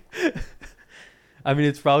 Like, I mean,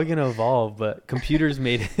 it's probably going to evolve, but computers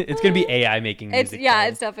made it. It's going to be AI making music.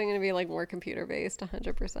 It's definitely going to be like more computer based,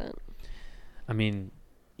 100%. I mean,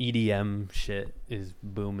 EDM shit is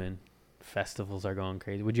booming. Festivals are going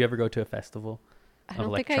crazy. Would you ever go to a festival of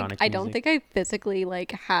electronic music? I don't think I physically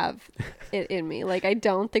like have it in me. Like, I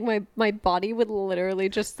don't think my body would literally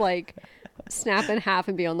just like snap in half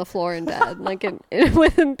and be on the floor and dead, like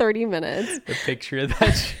within 30 minutes. The picture of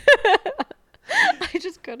that. I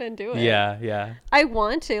just couldn't do it. Yeah. I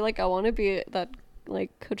want to be that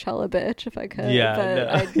like Coachella bitch if I could.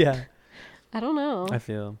 Yeah, but yeah. I don't know. I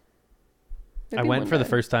feel. Maybe I went for the day.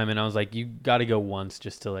 first time and I was like, you got to go once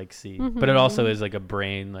just to like see. Mm-hmm. But it also is like a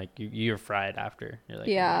brain, like you're fried after. You're like,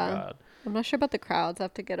 yeah. oh my God. I'm not sure about the crowds. I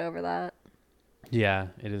have to get over that. Yeah,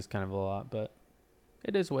 it is kind of a lot, but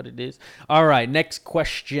it is what it is. All right, next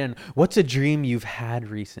question. What's a dream you've had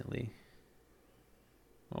recently?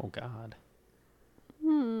 Oh, God.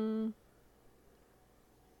 I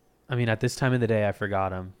mean, at this time of the day, I forgot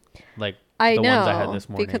them. Like the ones I had this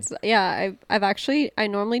morning. Because I've actually, I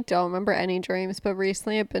normally don't remember any dreams, but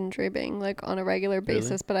recently I've been dreaming like on a regular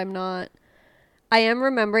basis, but I am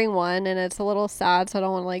remembering one and it's a little sad, so I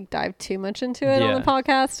don't want to like dive too much into it on the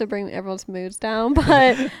podcast to bring everyone's moods down.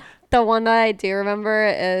 But the one that I do remember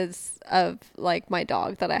is of like my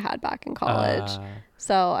dog that I had back in college.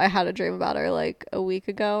 So I had a dream about her like a week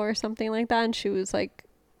ago or something like that, and she was like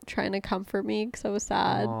trying to comfort me because I was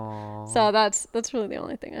sad. Aww. So that's really the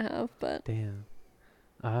only thing I have. But damn,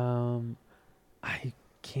 I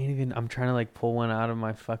can't even. I'm trying to like pull one out of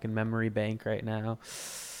my fucking memory bank right now.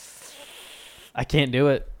 I can't do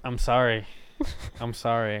it. I'm sorry.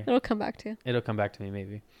 It'll come back to you. It'll come back to me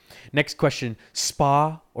maybe. Next question: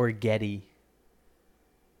 spa or Getty?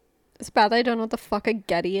 It's bad that I don't know what the fuck a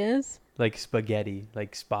Getty is. Like spaghetti,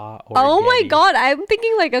 like spa or oh Getty. My God, I'm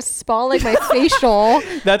thinking like a spa, like my facial.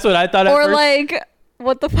 That's what I thought at or first. Like,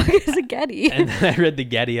 what the fuck is a Getty? And then I read the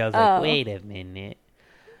Getty. I was like, wait a minute.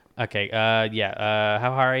 Okay,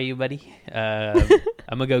 how hard are you, buddy? I'm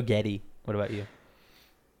gonna go Getty. What about you?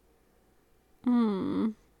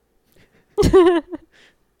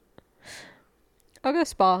 I'll go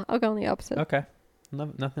spa. I'll go on the opposite. Okay.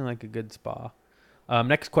 Nothing like a good spa.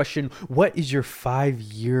 Next question. What is your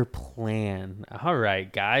 5-year plan? All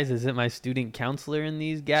right, guys. Is it my student counselor in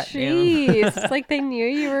these goddamn? Jeez. It's like they knew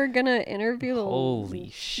you were going to interview the old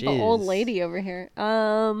lady over here.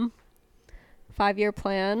 5-year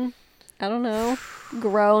plan. I don't know.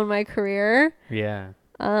 Grow in my career. Yeah.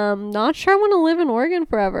 Not sure I want to live in Oregon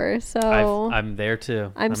forever. So I'm there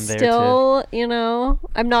too. I'm still,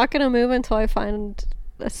 I'm not going to move until I find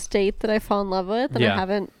a state that I fall in love with. And I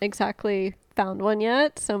haven't exactly found one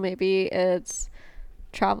yet. So maybe it's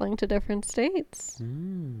traveling to different states.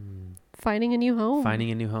 Finding a new home.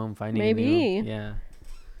 Maybe.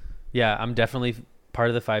 Yeah, I'm definitely part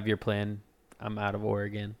of the 5-year plan. I'm out of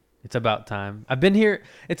Oregon. It's about time. I've been here.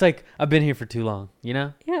 It's like I've been here for too long,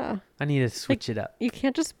 Yeah. I need to switch it up. You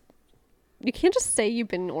can't just say you've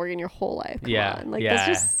been in Oregon your whole life. Come on. That's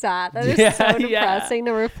just sad. That is so depressing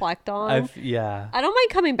to reflect on. I don't mind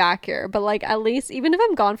coming back here, but like at least even if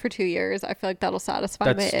I'm gone for 2 years, I feel like that'll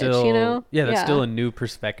satisfy my itch, Yeah, that's still a new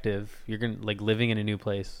perspective. You're gonna like living in a new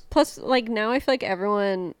place. Plus, like now I feel like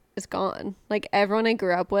everyone is gone. Like everyone I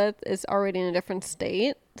grew up with is already in a different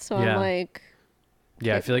state. So I'm like.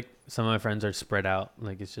 Yeah, I feel like some of my friends are spread out.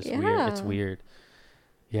 Like it's just weird. It's weird.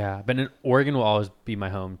 Yeah, but Oregon will always be my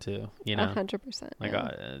home too. 100%. Like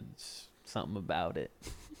it's something about it.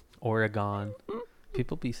 Oregon.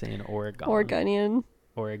 People be saying Oregon. Oregonian.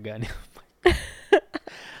 I'm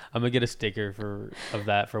gonna get a sticker of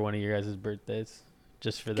that for one of your guys' birthdays.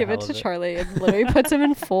 Just for the Give hell it of to Charlie. It literally puts him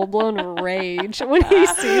in full blown rage when he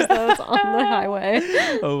sees those on the highway.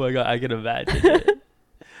 Oh my God, I can imagine it.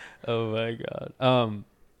 Oh my God.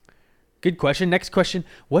 Good question. Next question.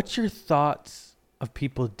 What's your thoughts of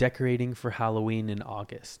people decorating for Halloween in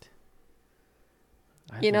August?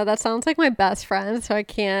 That sounds like my best friend, so I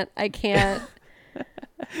can't.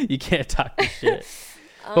 You can't talk this shit.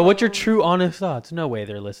 But what's your true, honest thoughts? No way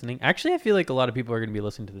they're listening. Actually, I feel like a lot of people are going to be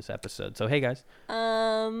listening to this episode. So, hey, guys.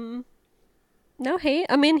 No hate.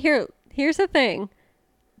 I mean, here's the thing.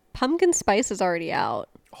 Pumpkin spice is already out.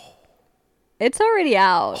 It's already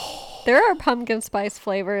out. There are pumpkin spice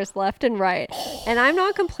flavors left and right. And I'm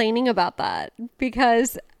not complaining about that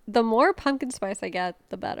because the more pumpkin spice I get,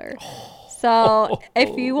 the better. So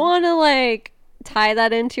if you want to like tie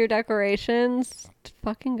that into your decorations,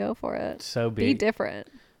 fucking go for it. So be different.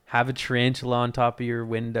 Have a tarantula on top of your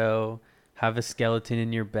window. Have a skeleton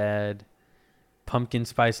in your bed. Pumpkin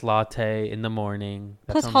spice latte in the morning.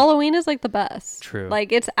 Plus Halloween is like the best. True.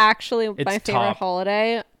 Like it's actually my favorite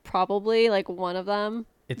holiday. Probably like one of them.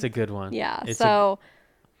 It's a good one. Yeah. So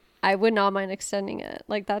I would not mind extending it.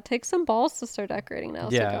 Like that takes some balls to start decorating now.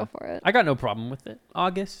 Yeah. So go for it. I got no problem with it.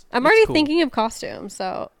 August. I'm already thinking of costumes,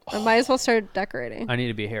 so I might as well start decorating. I need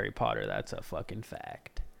to be Harry Potter. That's a fucking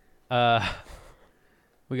fact.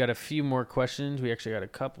 We got a few more questions. We actually got a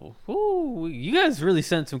couple. Ooh, you guys really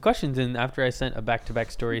sent some questions in after I sent a back-to-back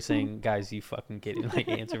story saying, guys, you fucking kidding. Like,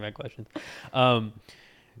 answer my questions.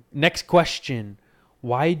 Next question.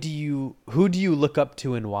 Who do you look up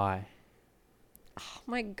to and why? Oh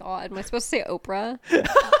my God. Am I supposed to say Oprah?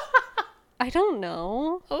 I don't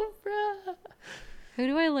know. Oprah. Who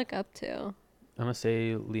do I look up to? I'm going to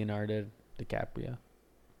say Leonardo DiCaprio.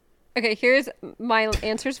 Okay, here's my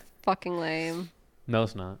answer's fucking lame. No,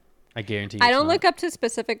 it's not. I guarantee you. I don't look up to a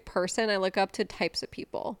specific person. I look up to types of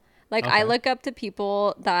people. Like, okay. I look up to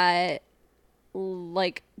people that,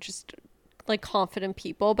 like, just, like, confident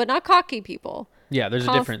people, but not cocky people. Yeah, there's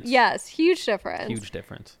a difference. Yes, huge difference. Huge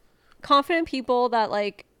difference. Confident people that,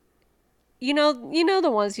 like, you know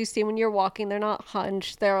the ones you see when you're walking. They're not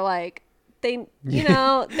hunched. They're, like, they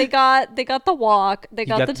got the walk. They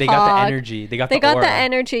got the talk. They got the energy. They got the aura. The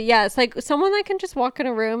energy, yes. Like, someone that can just walk in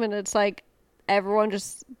a room and it's, like, everyone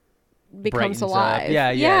just becomes brightens alive.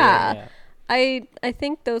 Yeah. I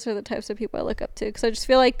think those are the types of people I look up to, because I just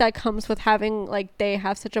feel like that comes with having, like, they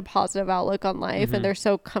have such a positive outlook on life and they're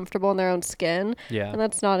so comfortable in their own skin. Yeah. And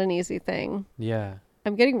that's not an easy thing. Yeah.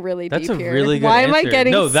 I'm getting really deep here. That's a really good Why answer. am I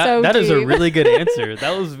getting so deep? No, that is a really good answer.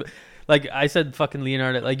 That was, like, I said fucking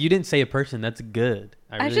Leonardo. Like, you didn't say a person. That's good.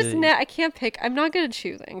 I can't pick. I'm not good at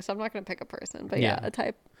choosing, so I'm not going to pick a person. But yeah, a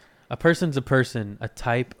type. A person's a person. A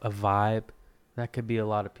type, a vibe. That could be a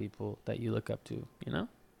lot of people that you look up to, you know?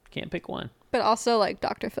 Can't pick one. But also, like,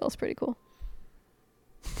 Dr. Phil's pretty cool.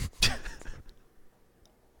 God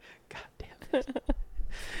damn it.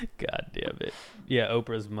 God damn it. Yeah,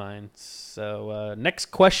 Oprah's mine. So, next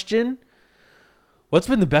question. What's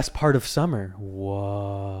been the best part of summer?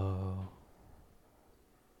 Whoa.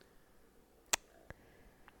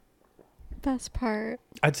 Best part.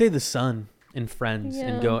 I'd say the sun and friends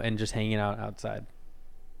and just hanging out outside.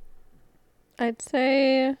 I'd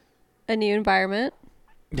say a new environment.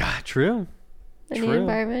 Yeah, true. New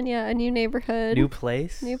environment, yeah. A new neighborhood. New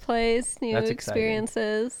place. New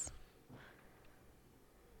experiences.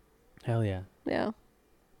 Hell yeah. Yeah.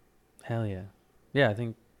 Hell yeah. Yeah, I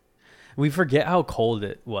think we forget how cold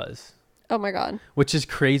it was. Oh my God. Which is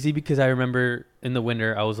crazy, because I remember in the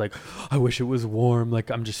winter, I was like, I wish it was warm. Like,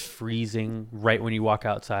 I'm just freezing right when you walk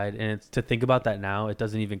outside. And it's, to think about that now, it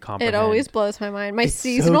doesn't even comprehend. It always blows my mind. My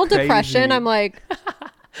seasonal depression, I'm like,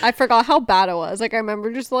 I forgot how bad it was. Like, I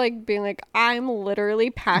remember just, like, being like, I'm literally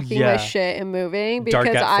packing my shit and moving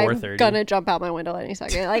because I'm gonna jump out my window any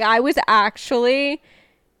second. Like, I was actually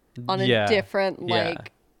on a different,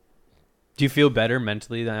 like. Do you feel better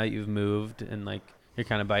mentally now that you've moved and, like, you're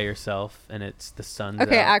kind of by yourself and it's the sun's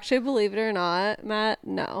okay, out? Actually, believe it or not, Matt,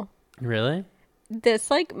 no. Really? This,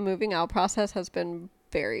 like, moving out process has been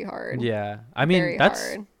very hard. Yeah. I mean,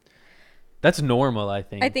 that's normal, I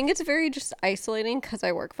think. I think it's very just isolating because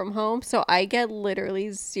I work from home. So I get literally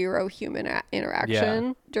zero human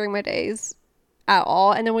interaction during my days at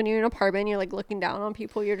all. And then when you're in an apartment, you're, like, looking down on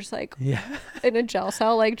people. You're just, like, in a jail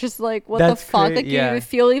cell. Like, just, like, what the fuck? Like, you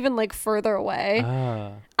feel even, like, further away.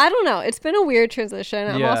 I don't know. It's been a weird transition.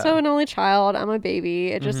 I'm also an only child. I'm a baby.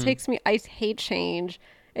 It just takes me... I hate change.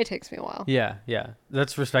 It takes me a while. Yeah.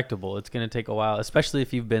 That's respectable. It's going to take a while, especially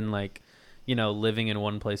if you've been, like, you know, living in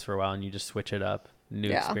one place for a while and you just switch it up. New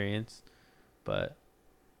experience. But,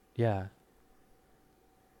 yeah,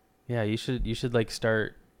 you should, like,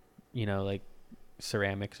 start, you know, like,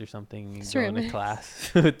 ceramics or something. Going to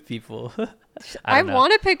class with people. I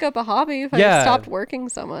want to pick up a hobby if I stopped working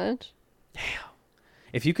so much. Damn.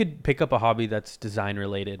 If you could pick up a hobby that's design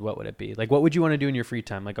related, what would it be? Like, what would you want to do in your free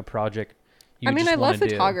time? Like a project I love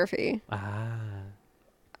photography.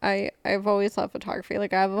 I've always loved photography.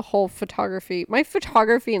 Like, I have a whole my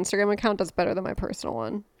photography Instagram account does better than my personal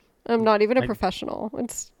one. I'm not even a professional.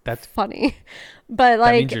 That's funny. But,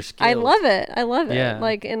 like, I love it. Yeah.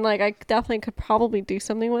 Like, and, like, I definitely could probably do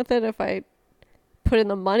something with it if I put in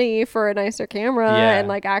the money for a nicer camera and,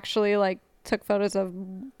 like, actually, like, took photos of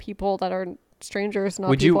people that are strangers,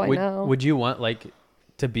 not people I know. Would you want, like,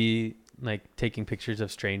 to be, like, taking pictures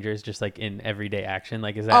of strangers just, like, in everyday action?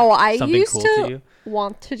 Like, is that something cool to you?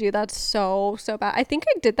 Want to do that so bad. I think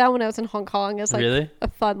I did that when I was in Hong Kong as, like, a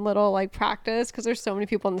fun little, like, practice, because there's so many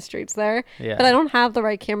people in the streets there. But I don't have the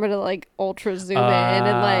right camera to, like, ultra zoom in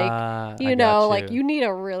and, like, you know, like, you need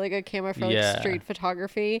a really good camera for, like, street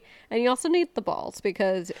photography, and you also need the balls,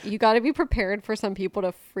 because you got to be prepared for some people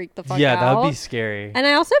to freak the fuck out. That would be scary. And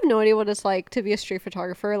I also have no idea what it's like to be a street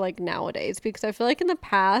photographer, like, nowadays, because I feel like in the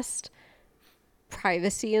past,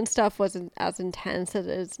 privacy and stuff wasn't as intense as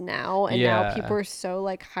it is now, and now people are so,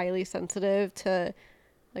 like, highly sensitive to,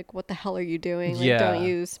 like, what the hell are you doing? Like, don't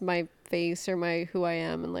use my face or my who I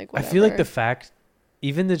am, and, like, whatever. I feel like the fact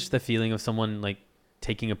even just the feeling of someone like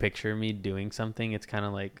taking a picture of me doing something, it's kind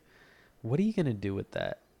of like, what are you gonna do with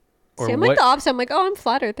that? Or see, I'm like the opposite. I'm like, oh, I'm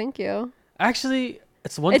flattered, thank you. Actually,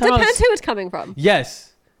 it's one it time depends who it's coming from.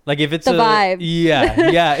 Yes. Like if it's the vibe.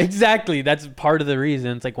 Yeah, exactly. That's part of the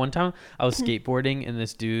reason. It's like one time I was skateboarding and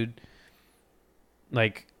this dude,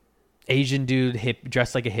 like Asian dude,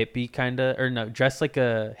 dressed like a hippie dressed like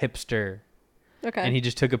a hipster. Okay. And he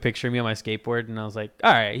just took a picture of me on my skateboard and I was like,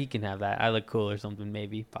 all right, he can have that. I look cool or something,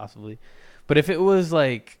 maybe, possibly. But if it was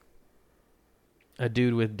like a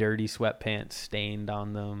dude with dirty sweatpants stained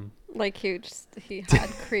on them, like he had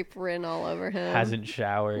creep written all over him, hasn't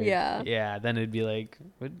showered, yeah, then it'd be like,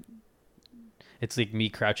 what? It's like me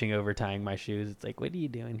crouching over tying my shoes. It's like, what are you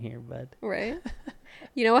doing here, bud? Right.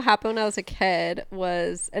 You know what happened when I was a kid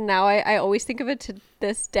and now I always think of it to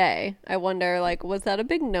this day. I wonder, like, was that a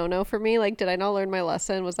big no-no for me? Like, did I not learn my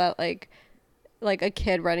lesson? Was that like a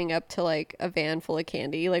kid running up to like a van full of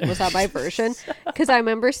candy? Like, was that my version? Because I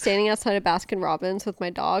remember standing outside of Baskin Robbins with my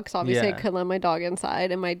dog. So obviously I couldn't let my dog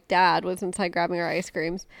inside. And my dad was inside grabbing our ice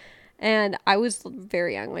creams. And I was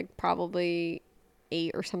very young, like probably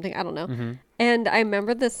 8 or something. I don't know. Mm-hmm. And I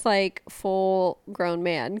remember this like full grown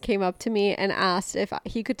man came up to me and asked if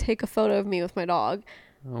he could take a photo of me with my dog.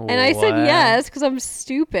 And I said yes, because I'm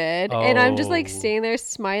stupid. And I'm just like standing there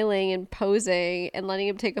smiling and posing and letting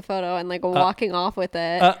him take a photo and like walking off with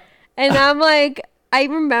it. And I'm like, I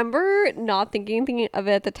remember not thinking of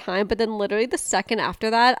it at the time, but then literally the second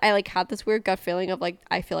after that, I like had this weird gut feeling of like,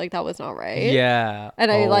 I feel like that was not right. Yeah.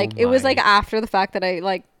 And I it was like after the fact that I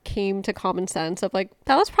like came to common sense of like,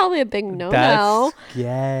 that was probably a big no-no.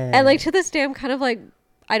 Yeah. And like to this day, I'm kind of like,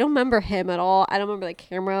 I don't remember him at all. I don't remember the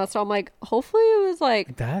camera. So I'm like, hopefully it was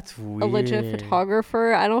like that's weird. A legit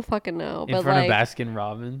photographer. I don't fucking know. In front of Baskin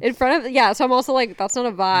Robbins? In front of, yeah. So I'm also like, that's not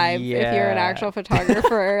a vibe if you're an actual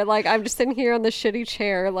photographer. Like, I'm just sitting here on the shitty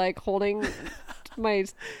chair, like holding my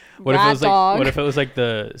rat dog. What if it was like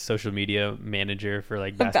the social media manager for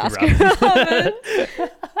like Baskin Robbins?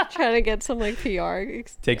 Trying to get some like PR.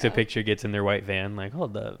 Takes a picture, gets in their white van. Like,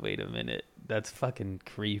 hold up, wait a minute. That's fucking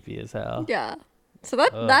creepy as hell. Yeah. So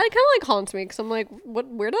that kind of like haunts me because I'm like,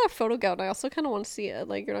 where did that photo go? And I also kind of want to see it.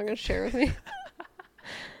 Like, you're not going to share with me?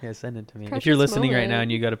 Yeah, send it to me. If you're listening right now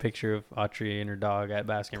and you got a picture of Autrey and her dog at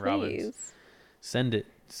Baskin Robbins, send it.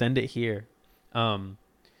 Send it here. That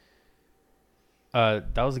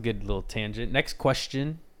was a good little tangent. Next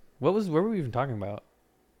question. What were we even talking about?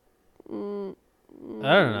 I don't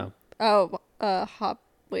know. Oh,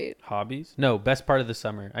 wait. Hobbies? No, best part of the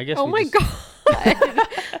summer. I guess. Oh my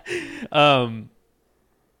God.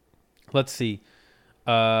 Let's see.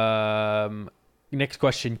 Next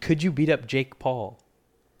question. Could you beat up Jake Paul?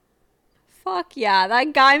 Fuck yeah.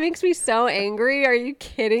 That guy makes me so angry. Are you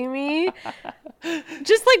kidding me?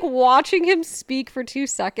 Just like watching him speak for 2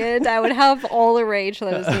 seconds, I would have all the rage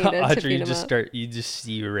that was needed Audrey, to beat him up. You just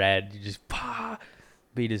see red. You just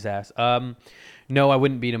beat his ass. No, I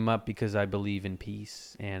wouldn't beat him up because I believe in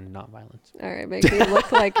peace and not violence. All right, make me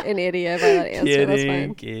look like an idiot by that answer. That's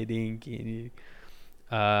fine. Kidding.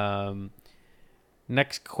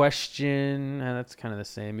 Next question. That's kind of the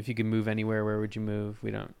same. If you could move anywhere, where would you move?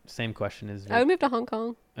 Same question as. I would move to Hong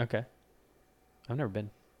Kong. Okay. I've never been.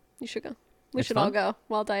 You should go. We should all go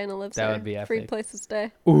while Diana lives there. That would be epic. Free place to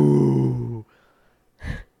stay. Ooh.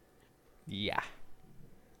 Yeah.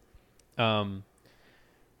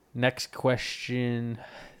 Next question.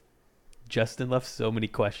 Justin left so many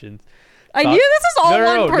questions. I knew this is all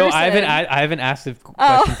one person. No, I haven't asked a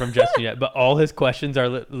question from Justin yet, but all his questions are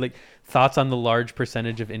like thoughts on the large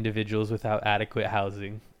percentage of individuals without adequate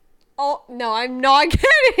housing. Oh, no, I'm not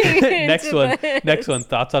getting Next one.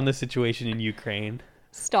 Thoughts on the situation in Ukraine.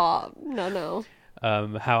 Stop. No.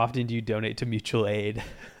 How often do you donate to mutual aid?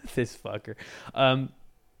 This fucker.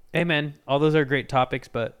 Hey, man, all those are great topics,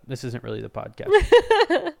 but this isn't really the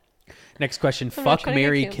podcast. Next question. Fuck,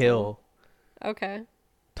 marry, kill. Okay.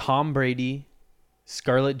 Tom Brady,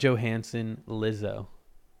 Scarlett Johansson, Lizzo.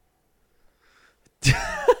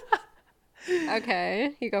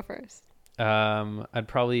 Okay, you go first. I'd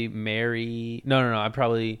probably marry... No. I'd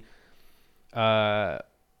probably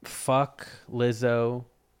fuck Lizzo,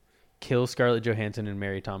 kill Scarlett Johansson, and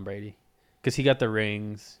marry Tom Brady. Because he got the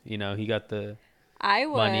rings, he got the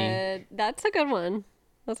money. That's a good one.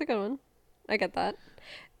 I get that.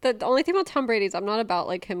 The only thing about Tom Brady is I'm not about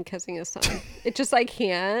like him kissing his son. It just I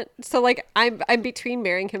can't. So like I'm between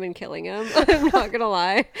marrying him and killing him. I'm not gonna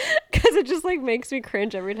lie, because it just like makes me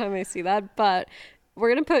cringe every time I see that. But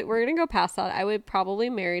we're gonna go past that. I would probably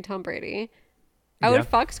marry Tom Brady. I would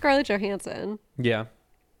fuck Scarlett Johansson. Yeah.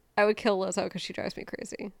 I would kill Lizzo because she drives me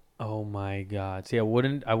crazy. Oh my God. See, I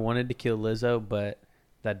wanted to kill Lizzo, but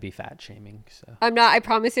that'd be fat shaming. So I'm not. I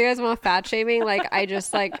promise you guys, I'm not fat shaming. Like I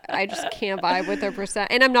just can't vibe with her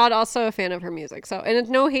percent. And I'm not also a fan of her music. So and it's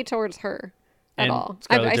no hate towards her at all.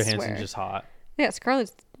 Scarlett Johansson's just hot. Yeah,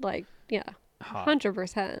 Scarlett's like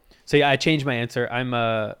 100%. So yeah, I changed my answer.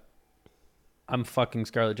 I'm fucking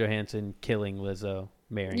Scarlett Johansson, killing Lizzo,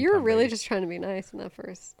 marrying. You were Tom really Brady. just trying to be nice in that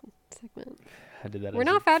first segment. I did that. We're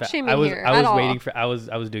not fat shaming here. I was waiting for. I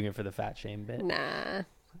was doing it for the fat shame bit. Nah.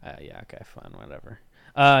 Yeah. Okay. Fine. Whatever.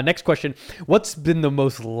 Next question. What's been the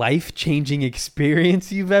most life-changing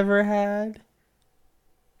experience you've ever had?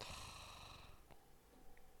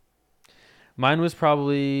 Mine was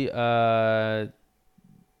probably.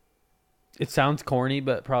 It sounds corny,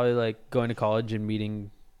 but probably like going to college and meeting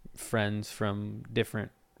friends from different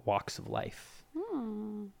walks of life.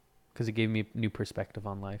 Because it gave me a new perspective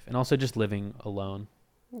on life, and also just living alone.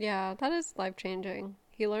 Yeah, that is life-changing.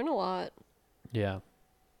 You learn a lot. Yeah.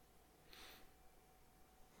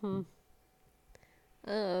 You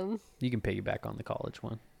can piggyback on the college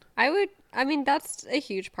one. I mean, that's a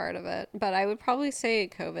huge part of it, but I would probably say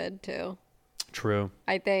COVID too. True.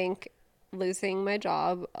 I think losing my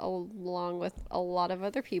job along with a lot of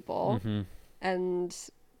other people and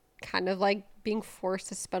kind of like being forced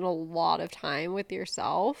to spend a lot of time with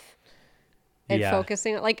yourself and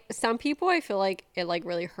focusing. Like some people I feel like it like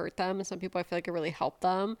really hurt them, and some people I feel like it really helped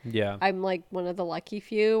them. Yeah. I'm like one of the lucky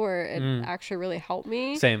few where it actually really helped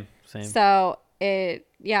me. Same. So it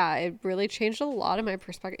really changed a lot of my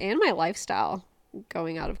perspective and my lifestyle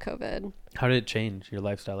going out of COVID. How did it change your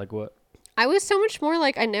lifestyle? Like what? I was so much more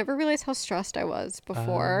like, I never realized how stressed I was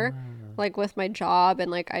before, like with my job. And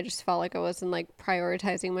like, I just felt like I wasn't like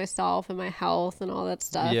prioritizing myself and my health and all that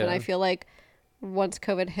stuff. Yeah. And I feel like once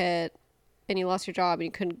COVID hit and you lost your job and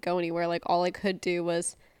you couldn't go anywhere, like all I could do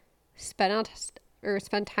was spend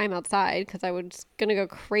time outside because I was going to go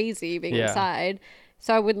crazy being inside.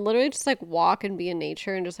 So I would literally just like walk and be in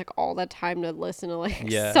nature and just like all that time to listen to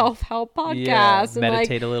like self-help podcasts and meditate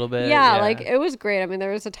like, a little bit. Yeah, like it was great. I mean, there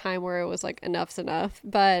was a time where it was like enough's enough,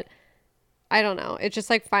 but I don't know. It's just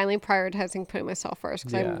like finally prioritizing putting myself first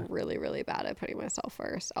because I'm really, really bad at putting myself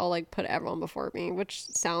first. I'll like put everyone before me, which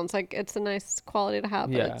sounds like it's a nice quality to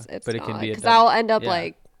have, but it's but not, it can be because I'll end up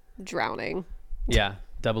like drowning. Yeah,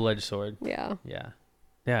 double-edged sword. Yeah.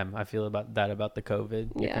 I feel about the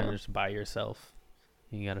COVID. You're kind of just by yourself.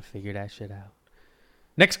 You got to figure that shit out.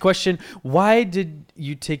 Next question. Why did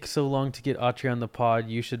you take so long to get Autry on the pod?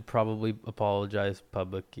 You should probably apologize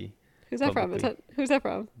publicly. Who's that from? Who's that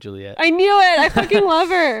from? Juliet. I knew it. I fucking love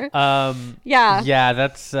her. Yeah,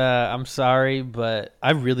 that's, I'm sorry, but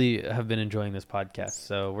I really have been enjoying this podcast.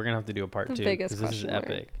 So we're going to have to do a part 2 because this is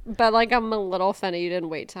epic. But like, I'm a little offended you didn't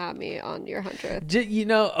wait to have me on your 100th. The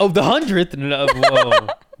 100th? No, whoa.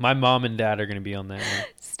 My mom and dad are going to be on that one.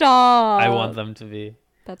 Stop. I want them to be.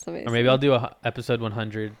 That's amazing. Or maybe I'll do a episode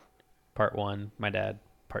 100, part 1, my dad,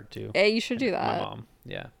 part 2. Hey, you should do that. My mom,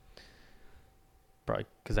 yeah. Probably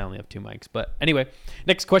because I only have 2 mics. But anyway,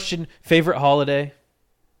 next question. Favorite holiday?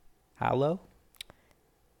 Halloween?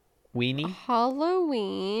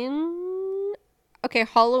 Okay,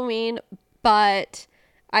 Halloween, but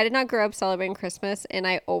I did not grow up celebrating Christmas, and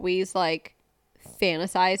I always like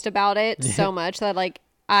fantasized about it so much that like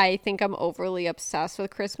I think I'm overly obsessed with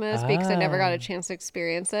Christmas because I never got a chance to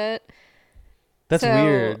experience it. That's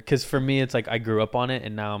weird because for me it's like I grew up on it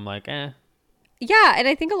and now I'm like Yeah, and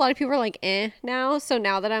I think a lot of people are like now. So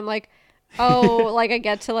now that I'm like, oh, like I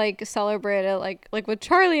get to like celebrate it like with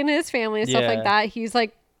Charlie and his family and stuff like that. He's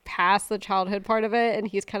like past the childhood part of it and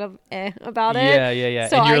he's kind of about it. Yeah.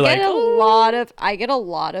 So and I get a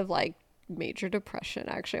lot of like major depression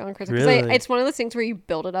actually on Christmas. Really? It's one of those things where you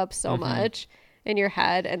build it up so much in your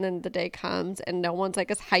head and then the day comes and no one's like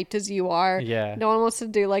as hyped as you are. Yeah. No one wants to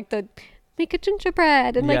do like the make a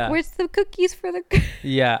gingerbread and like where's the cookies for the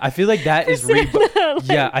Yeah, I feel like that is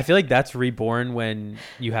I feel like that's reborn when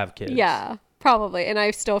you have kids. Yeah, probably. And I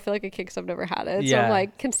still feel like a kid because I've never had it. So I'm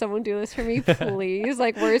like, can someone do this for me, please?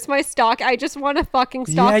 Like, where's my stock? I just want a fucking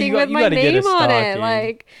stocking with my name on it.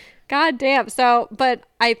 Like, god damn. So, but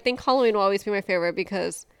I think Halloween will always be my favorite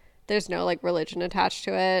because there's no like religion attached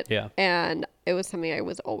to it. Yeah. And it was something I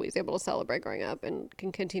was always able to celebrate growing up and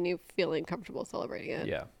can continue feeling comfortable celebrating it.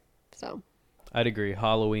 Yeah. So I'd agree.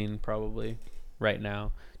 Halloween probably right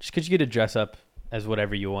now. Just because you get to dress up as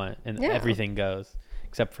whatever you want and everything goes.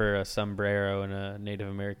 Except for a sombrero and a Native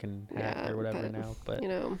American hat or whatever now. But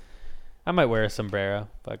I might wear a sombrero.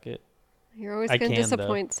 Fuck it. You're always going to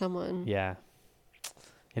disappoint someone. Yeah.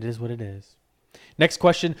 It is what it is. Next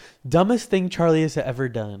question. Dumbest thing Charlie has ever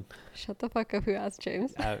done? Shut the fuck up. Who asked,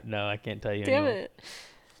 James? No, I can't tell you Damn anymore.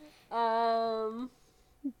 it.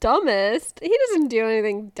 Dumbest? He doesn't do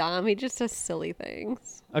anything dumb. He just does silly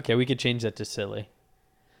things. Okay, we could change that to silly.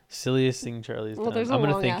 Silliest thing Charlie's done. There's I'm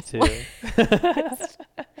going to think too.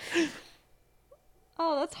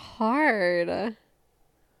 Oh, that's hard.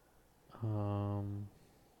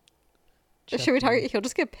 Should we talk? He'll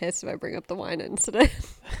just get pissed if I bring up the wine incident.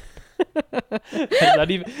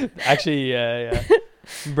 Not even. Actually, yeah.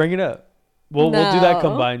 Bring it up. We'll do that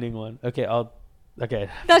combining one. Okay, Okay.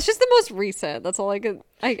 That's just the most recent. That's all I could.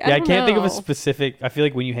 I can't think of a specific. I feel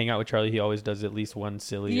like when you hang out with Charlie, he always does at least one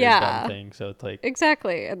silly or dumb thing. So it's like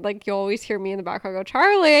exactly, and like you always hear me in the background go,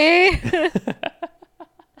 Charlie.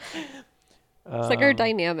 It's like our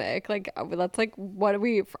dynamic. Like that's like what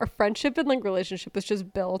our friendship and like relationship was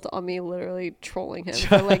just built on me literally trolling him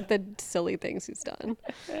for like the silly things he's done.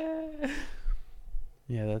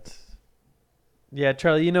 Yeah,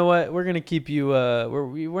 Charlie, you know what? We're going to keep you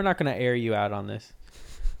we're not going to air you out on this.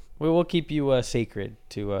 We'll keep you sacred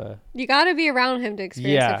to You got to be around him to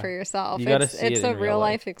experience it for yourself. You gotta see it's it a in real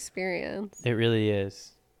life experience. It really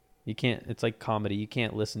is. You can't. It's like comedy. You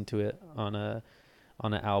can't listen to it on an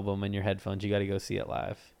album in your headphones. You got to go see it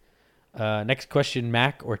live. Next question: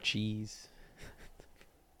 mac or cheese?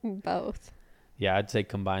 Both. Yeah, I'd say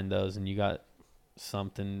combine those, and you got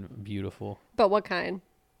something beautiful. But what kind?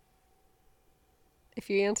 If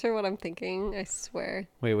you answer what I'm thinking, I swear.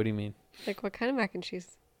 Wait, what do you mean? Like, what kind of mac and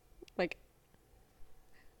cheese? Like,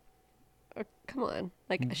 come on,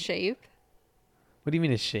 like a shape. What do you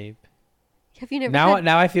mean a shape? Have you never?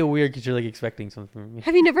 Now I feel weird because you're like expecting something from me.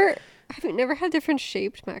 Have you never had different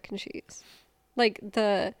shaped mac and cheese? Like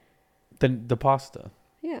the pasta.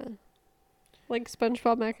 Yeah, like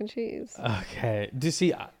SpongeBob mac and cheese. Okay. Do you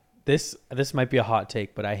see this might be a hot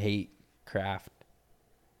take, but I hate Kraft.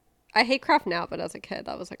 I hate Kraft now, but as a kid,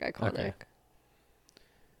 that was like iconic. Okay.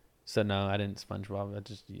 So no, I didn't SpongeBob. I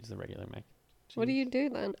just used the regular mac. What do you do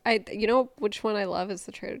then? You know which one I love is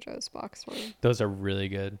the Trader Joe's box one. Those are really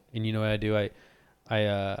good. And you know what I do? I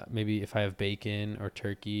maybe if I have bacon or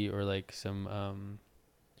turkey or like some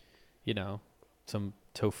some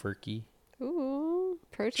tofurkey. Ooh,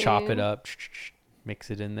 protein. Chop it up, mix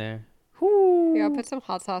it in there. Ooh. Yeah, I'll put some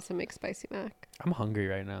hot sauce and make spicy mac. I'm hungry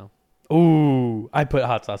right now. Ooh, I put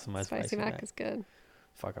hot sauce in my spicy mac. Is good.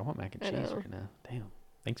 Fuck, I want mac and cheese right now. Damn.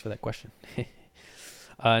 Thanks for that question.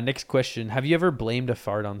 Next question. Have you ever blamed a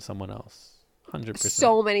fart on someone else? 100%.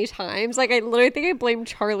 So many times. Like, I literally think I blamed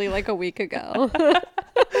Charlie like a week ago.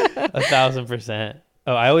 1,000%.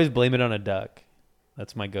 Oh, I always blame it on a duck.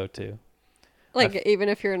 That's my go-to. Like, even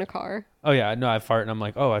if you're in a car? Oh, yeah. No, I fart and I'm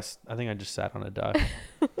like, oh, I think I just sat on a duck.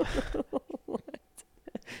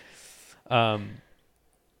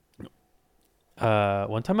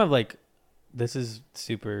 One time this is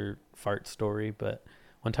super fart story, but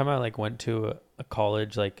one time I went to a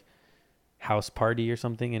college house party or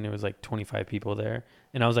something, and there was 25 people there,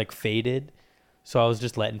 and I was faded, so I was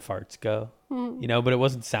just letting farts go, but it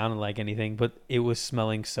wasn't sounding like anything, but it was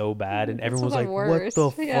smelling so bad, and everyone was like, worse.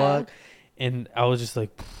 What the fuck? And I was just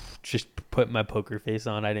just put my poker face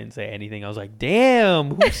on. I didn't say anything. I was like,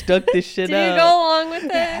 damn, who stuck this shit Did up? Did you go along with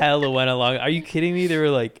it? Hella went along. Are you kidding me? There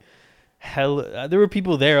were there were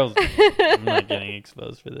people there. I was I'm not getting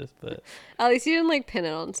exposed for this, but at least you didn't pin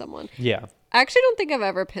it on someone. Yeah. I actually don't think I've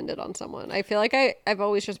ever pinned it on someone. I feel like I've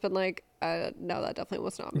always just been no, that definitely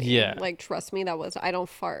was not me. Yeah. Trust me, I don't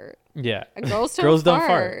fart. Yeah. Girls don't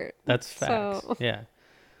fart. That's facts. So. Yeah.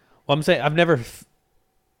 Well, I'm saying I've never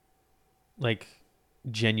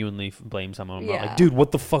genuinely blame someone. Yeah. I'm not dude,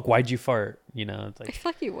 what the fuck? Why'd you fart? It's I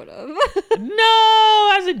feel like you would have.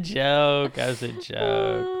 No, as a joke.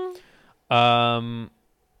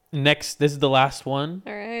 Next, this is the last one.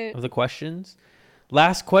 All right. Of the questions.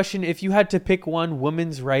 Last question: if you had to pick one,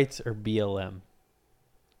 women's rights or BLM?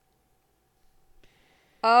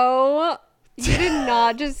 Oh, you did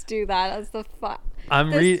not just do that as the fun.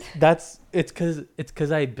 It's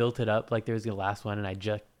because I built it up. There was the last one, and I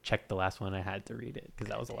just checked the last one. I had to read it because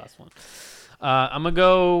that was the last one. I'm gonna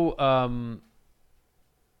go.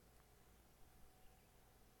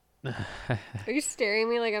 Are you staring at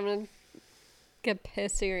me like I'm gonna get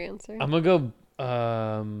pissed at your answer? I'm gonna go.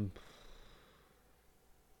 I'm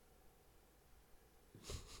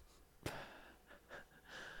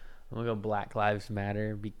gonna go Black Lives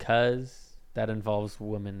Matter because that involves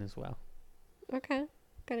women as well. Okay,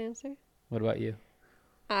 good answer. What about you?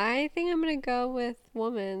 I think I'm gonna go with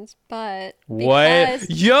women's, but what?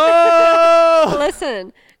 Yo!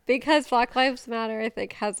 Listen, because Black Lives Matter, I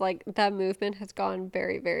think has that movement has gone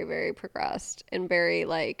very, very, very progressed and very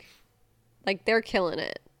they're killing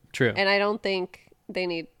it. True. And I don't think they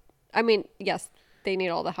need. I mean, yes, they need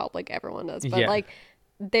all the help like everyone does, but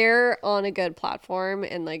they're on a good platform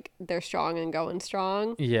and like they're strong and going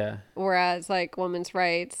strong. Yeah. Whereas like women's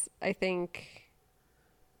rights, I think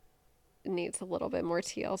needs a little bit more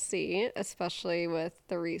TLC, especially with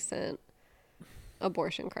the recent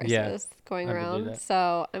abortion crisis going around.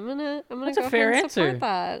 So I'm gonna That's go a fair ahead and answer. support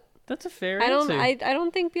that. That's a fair answer. I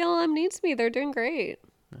don't think BLM needs me. They're doing great.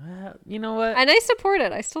 You know what? And I support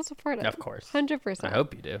it. I still support it. Of course. 100%. I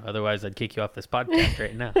hope you do. Otherwise, I'd kick you off this podcast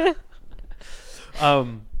right now.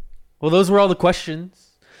 Well, those were all the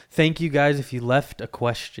questions. Thank you guys. If you left a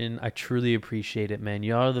question, I truly appreciate it, man.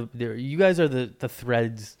 You guys are the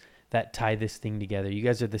threads that tie this thing together. You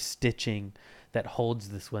guys are the stitching that holds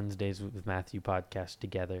this Wednesdays with Matthew podcast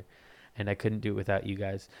together. And I couldn't do it without you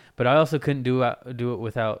guys. But I also couldn't do it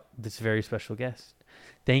without this very special guest.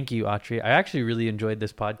 Thank you, Autry. I actually really enjoyed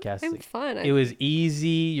this podcast. I'm fun. It was easy.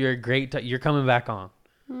 You're a great. You're coming back on.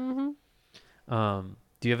 Mm-hmm.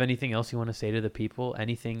 Do you have anything else you want to say to the people?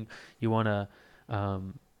 Anything you want to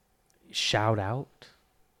shout out?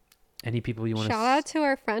 Any people you want to shout out to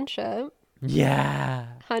our friendship? Yeah.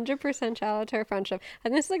 100% shout out to our friendship.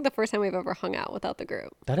 And this is like the first time we've ever hung out without the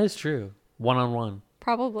group. That is true. One-on-one.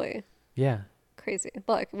 Probably. Yeah. Crazy.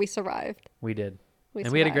 Look, we survived. We did. We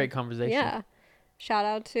had a great conversation. Yeah. Shout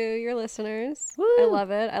out to your listeners. Woo! I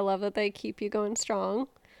love it. I love that they keep you going strong.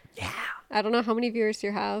 Yeah. I don't know how many viewers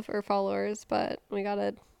you have or followers, but we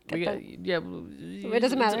gotta get them. Yeah. It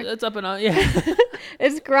doesn't matter. It's up and on. Yeah.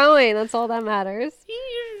 It's growing. That's all that matters.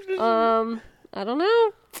 I don't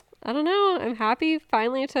know. I'm happy.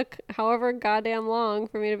 Finally, it took however goddamn long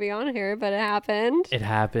for me to be on here, but it happened. It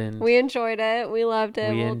happened. We enjoyed it. We loved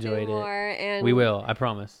it. We'll enjoyed do more. And we will. I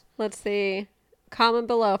promise. Let's see. Comment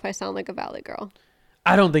below if I sound like a Valley girl.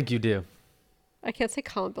 I don't think you do. I can't say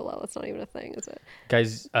comment below. That's not even a thing, is it?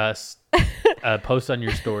 Guys, post on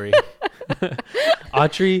your story.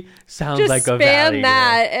 Autry sounds just like a Valley spam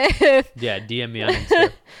that. Yeah, DM me on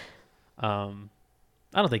Insta.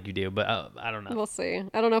 I don't think you do, but I don't know. We'll see.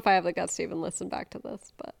 I don't know if I have the guts to even listen back to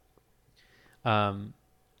this, but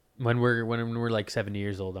when we're like 70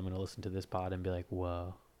 years old, I'm gonna listen to this pod and be like,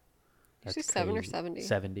 whoa. That's crazy. 7 or 70?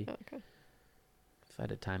 70. Oh, okay. If I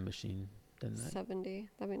had a time machine, then 70.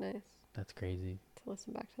 That'd be nice. That's crazy. To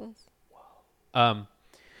listen back to this. Wow.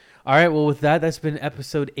 All right. Well, with that, that's been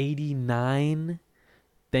episode 89.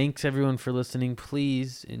 Thanks everyone for listening.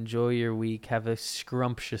 Please enjoy your week. Have a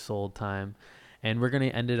scrumptious old time. And we're going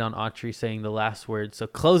to end it on Autry saying the last word. So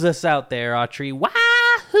close us out there, Autry.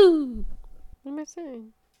 Wahoo! What am I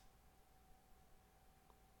saying?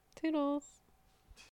 Toodles.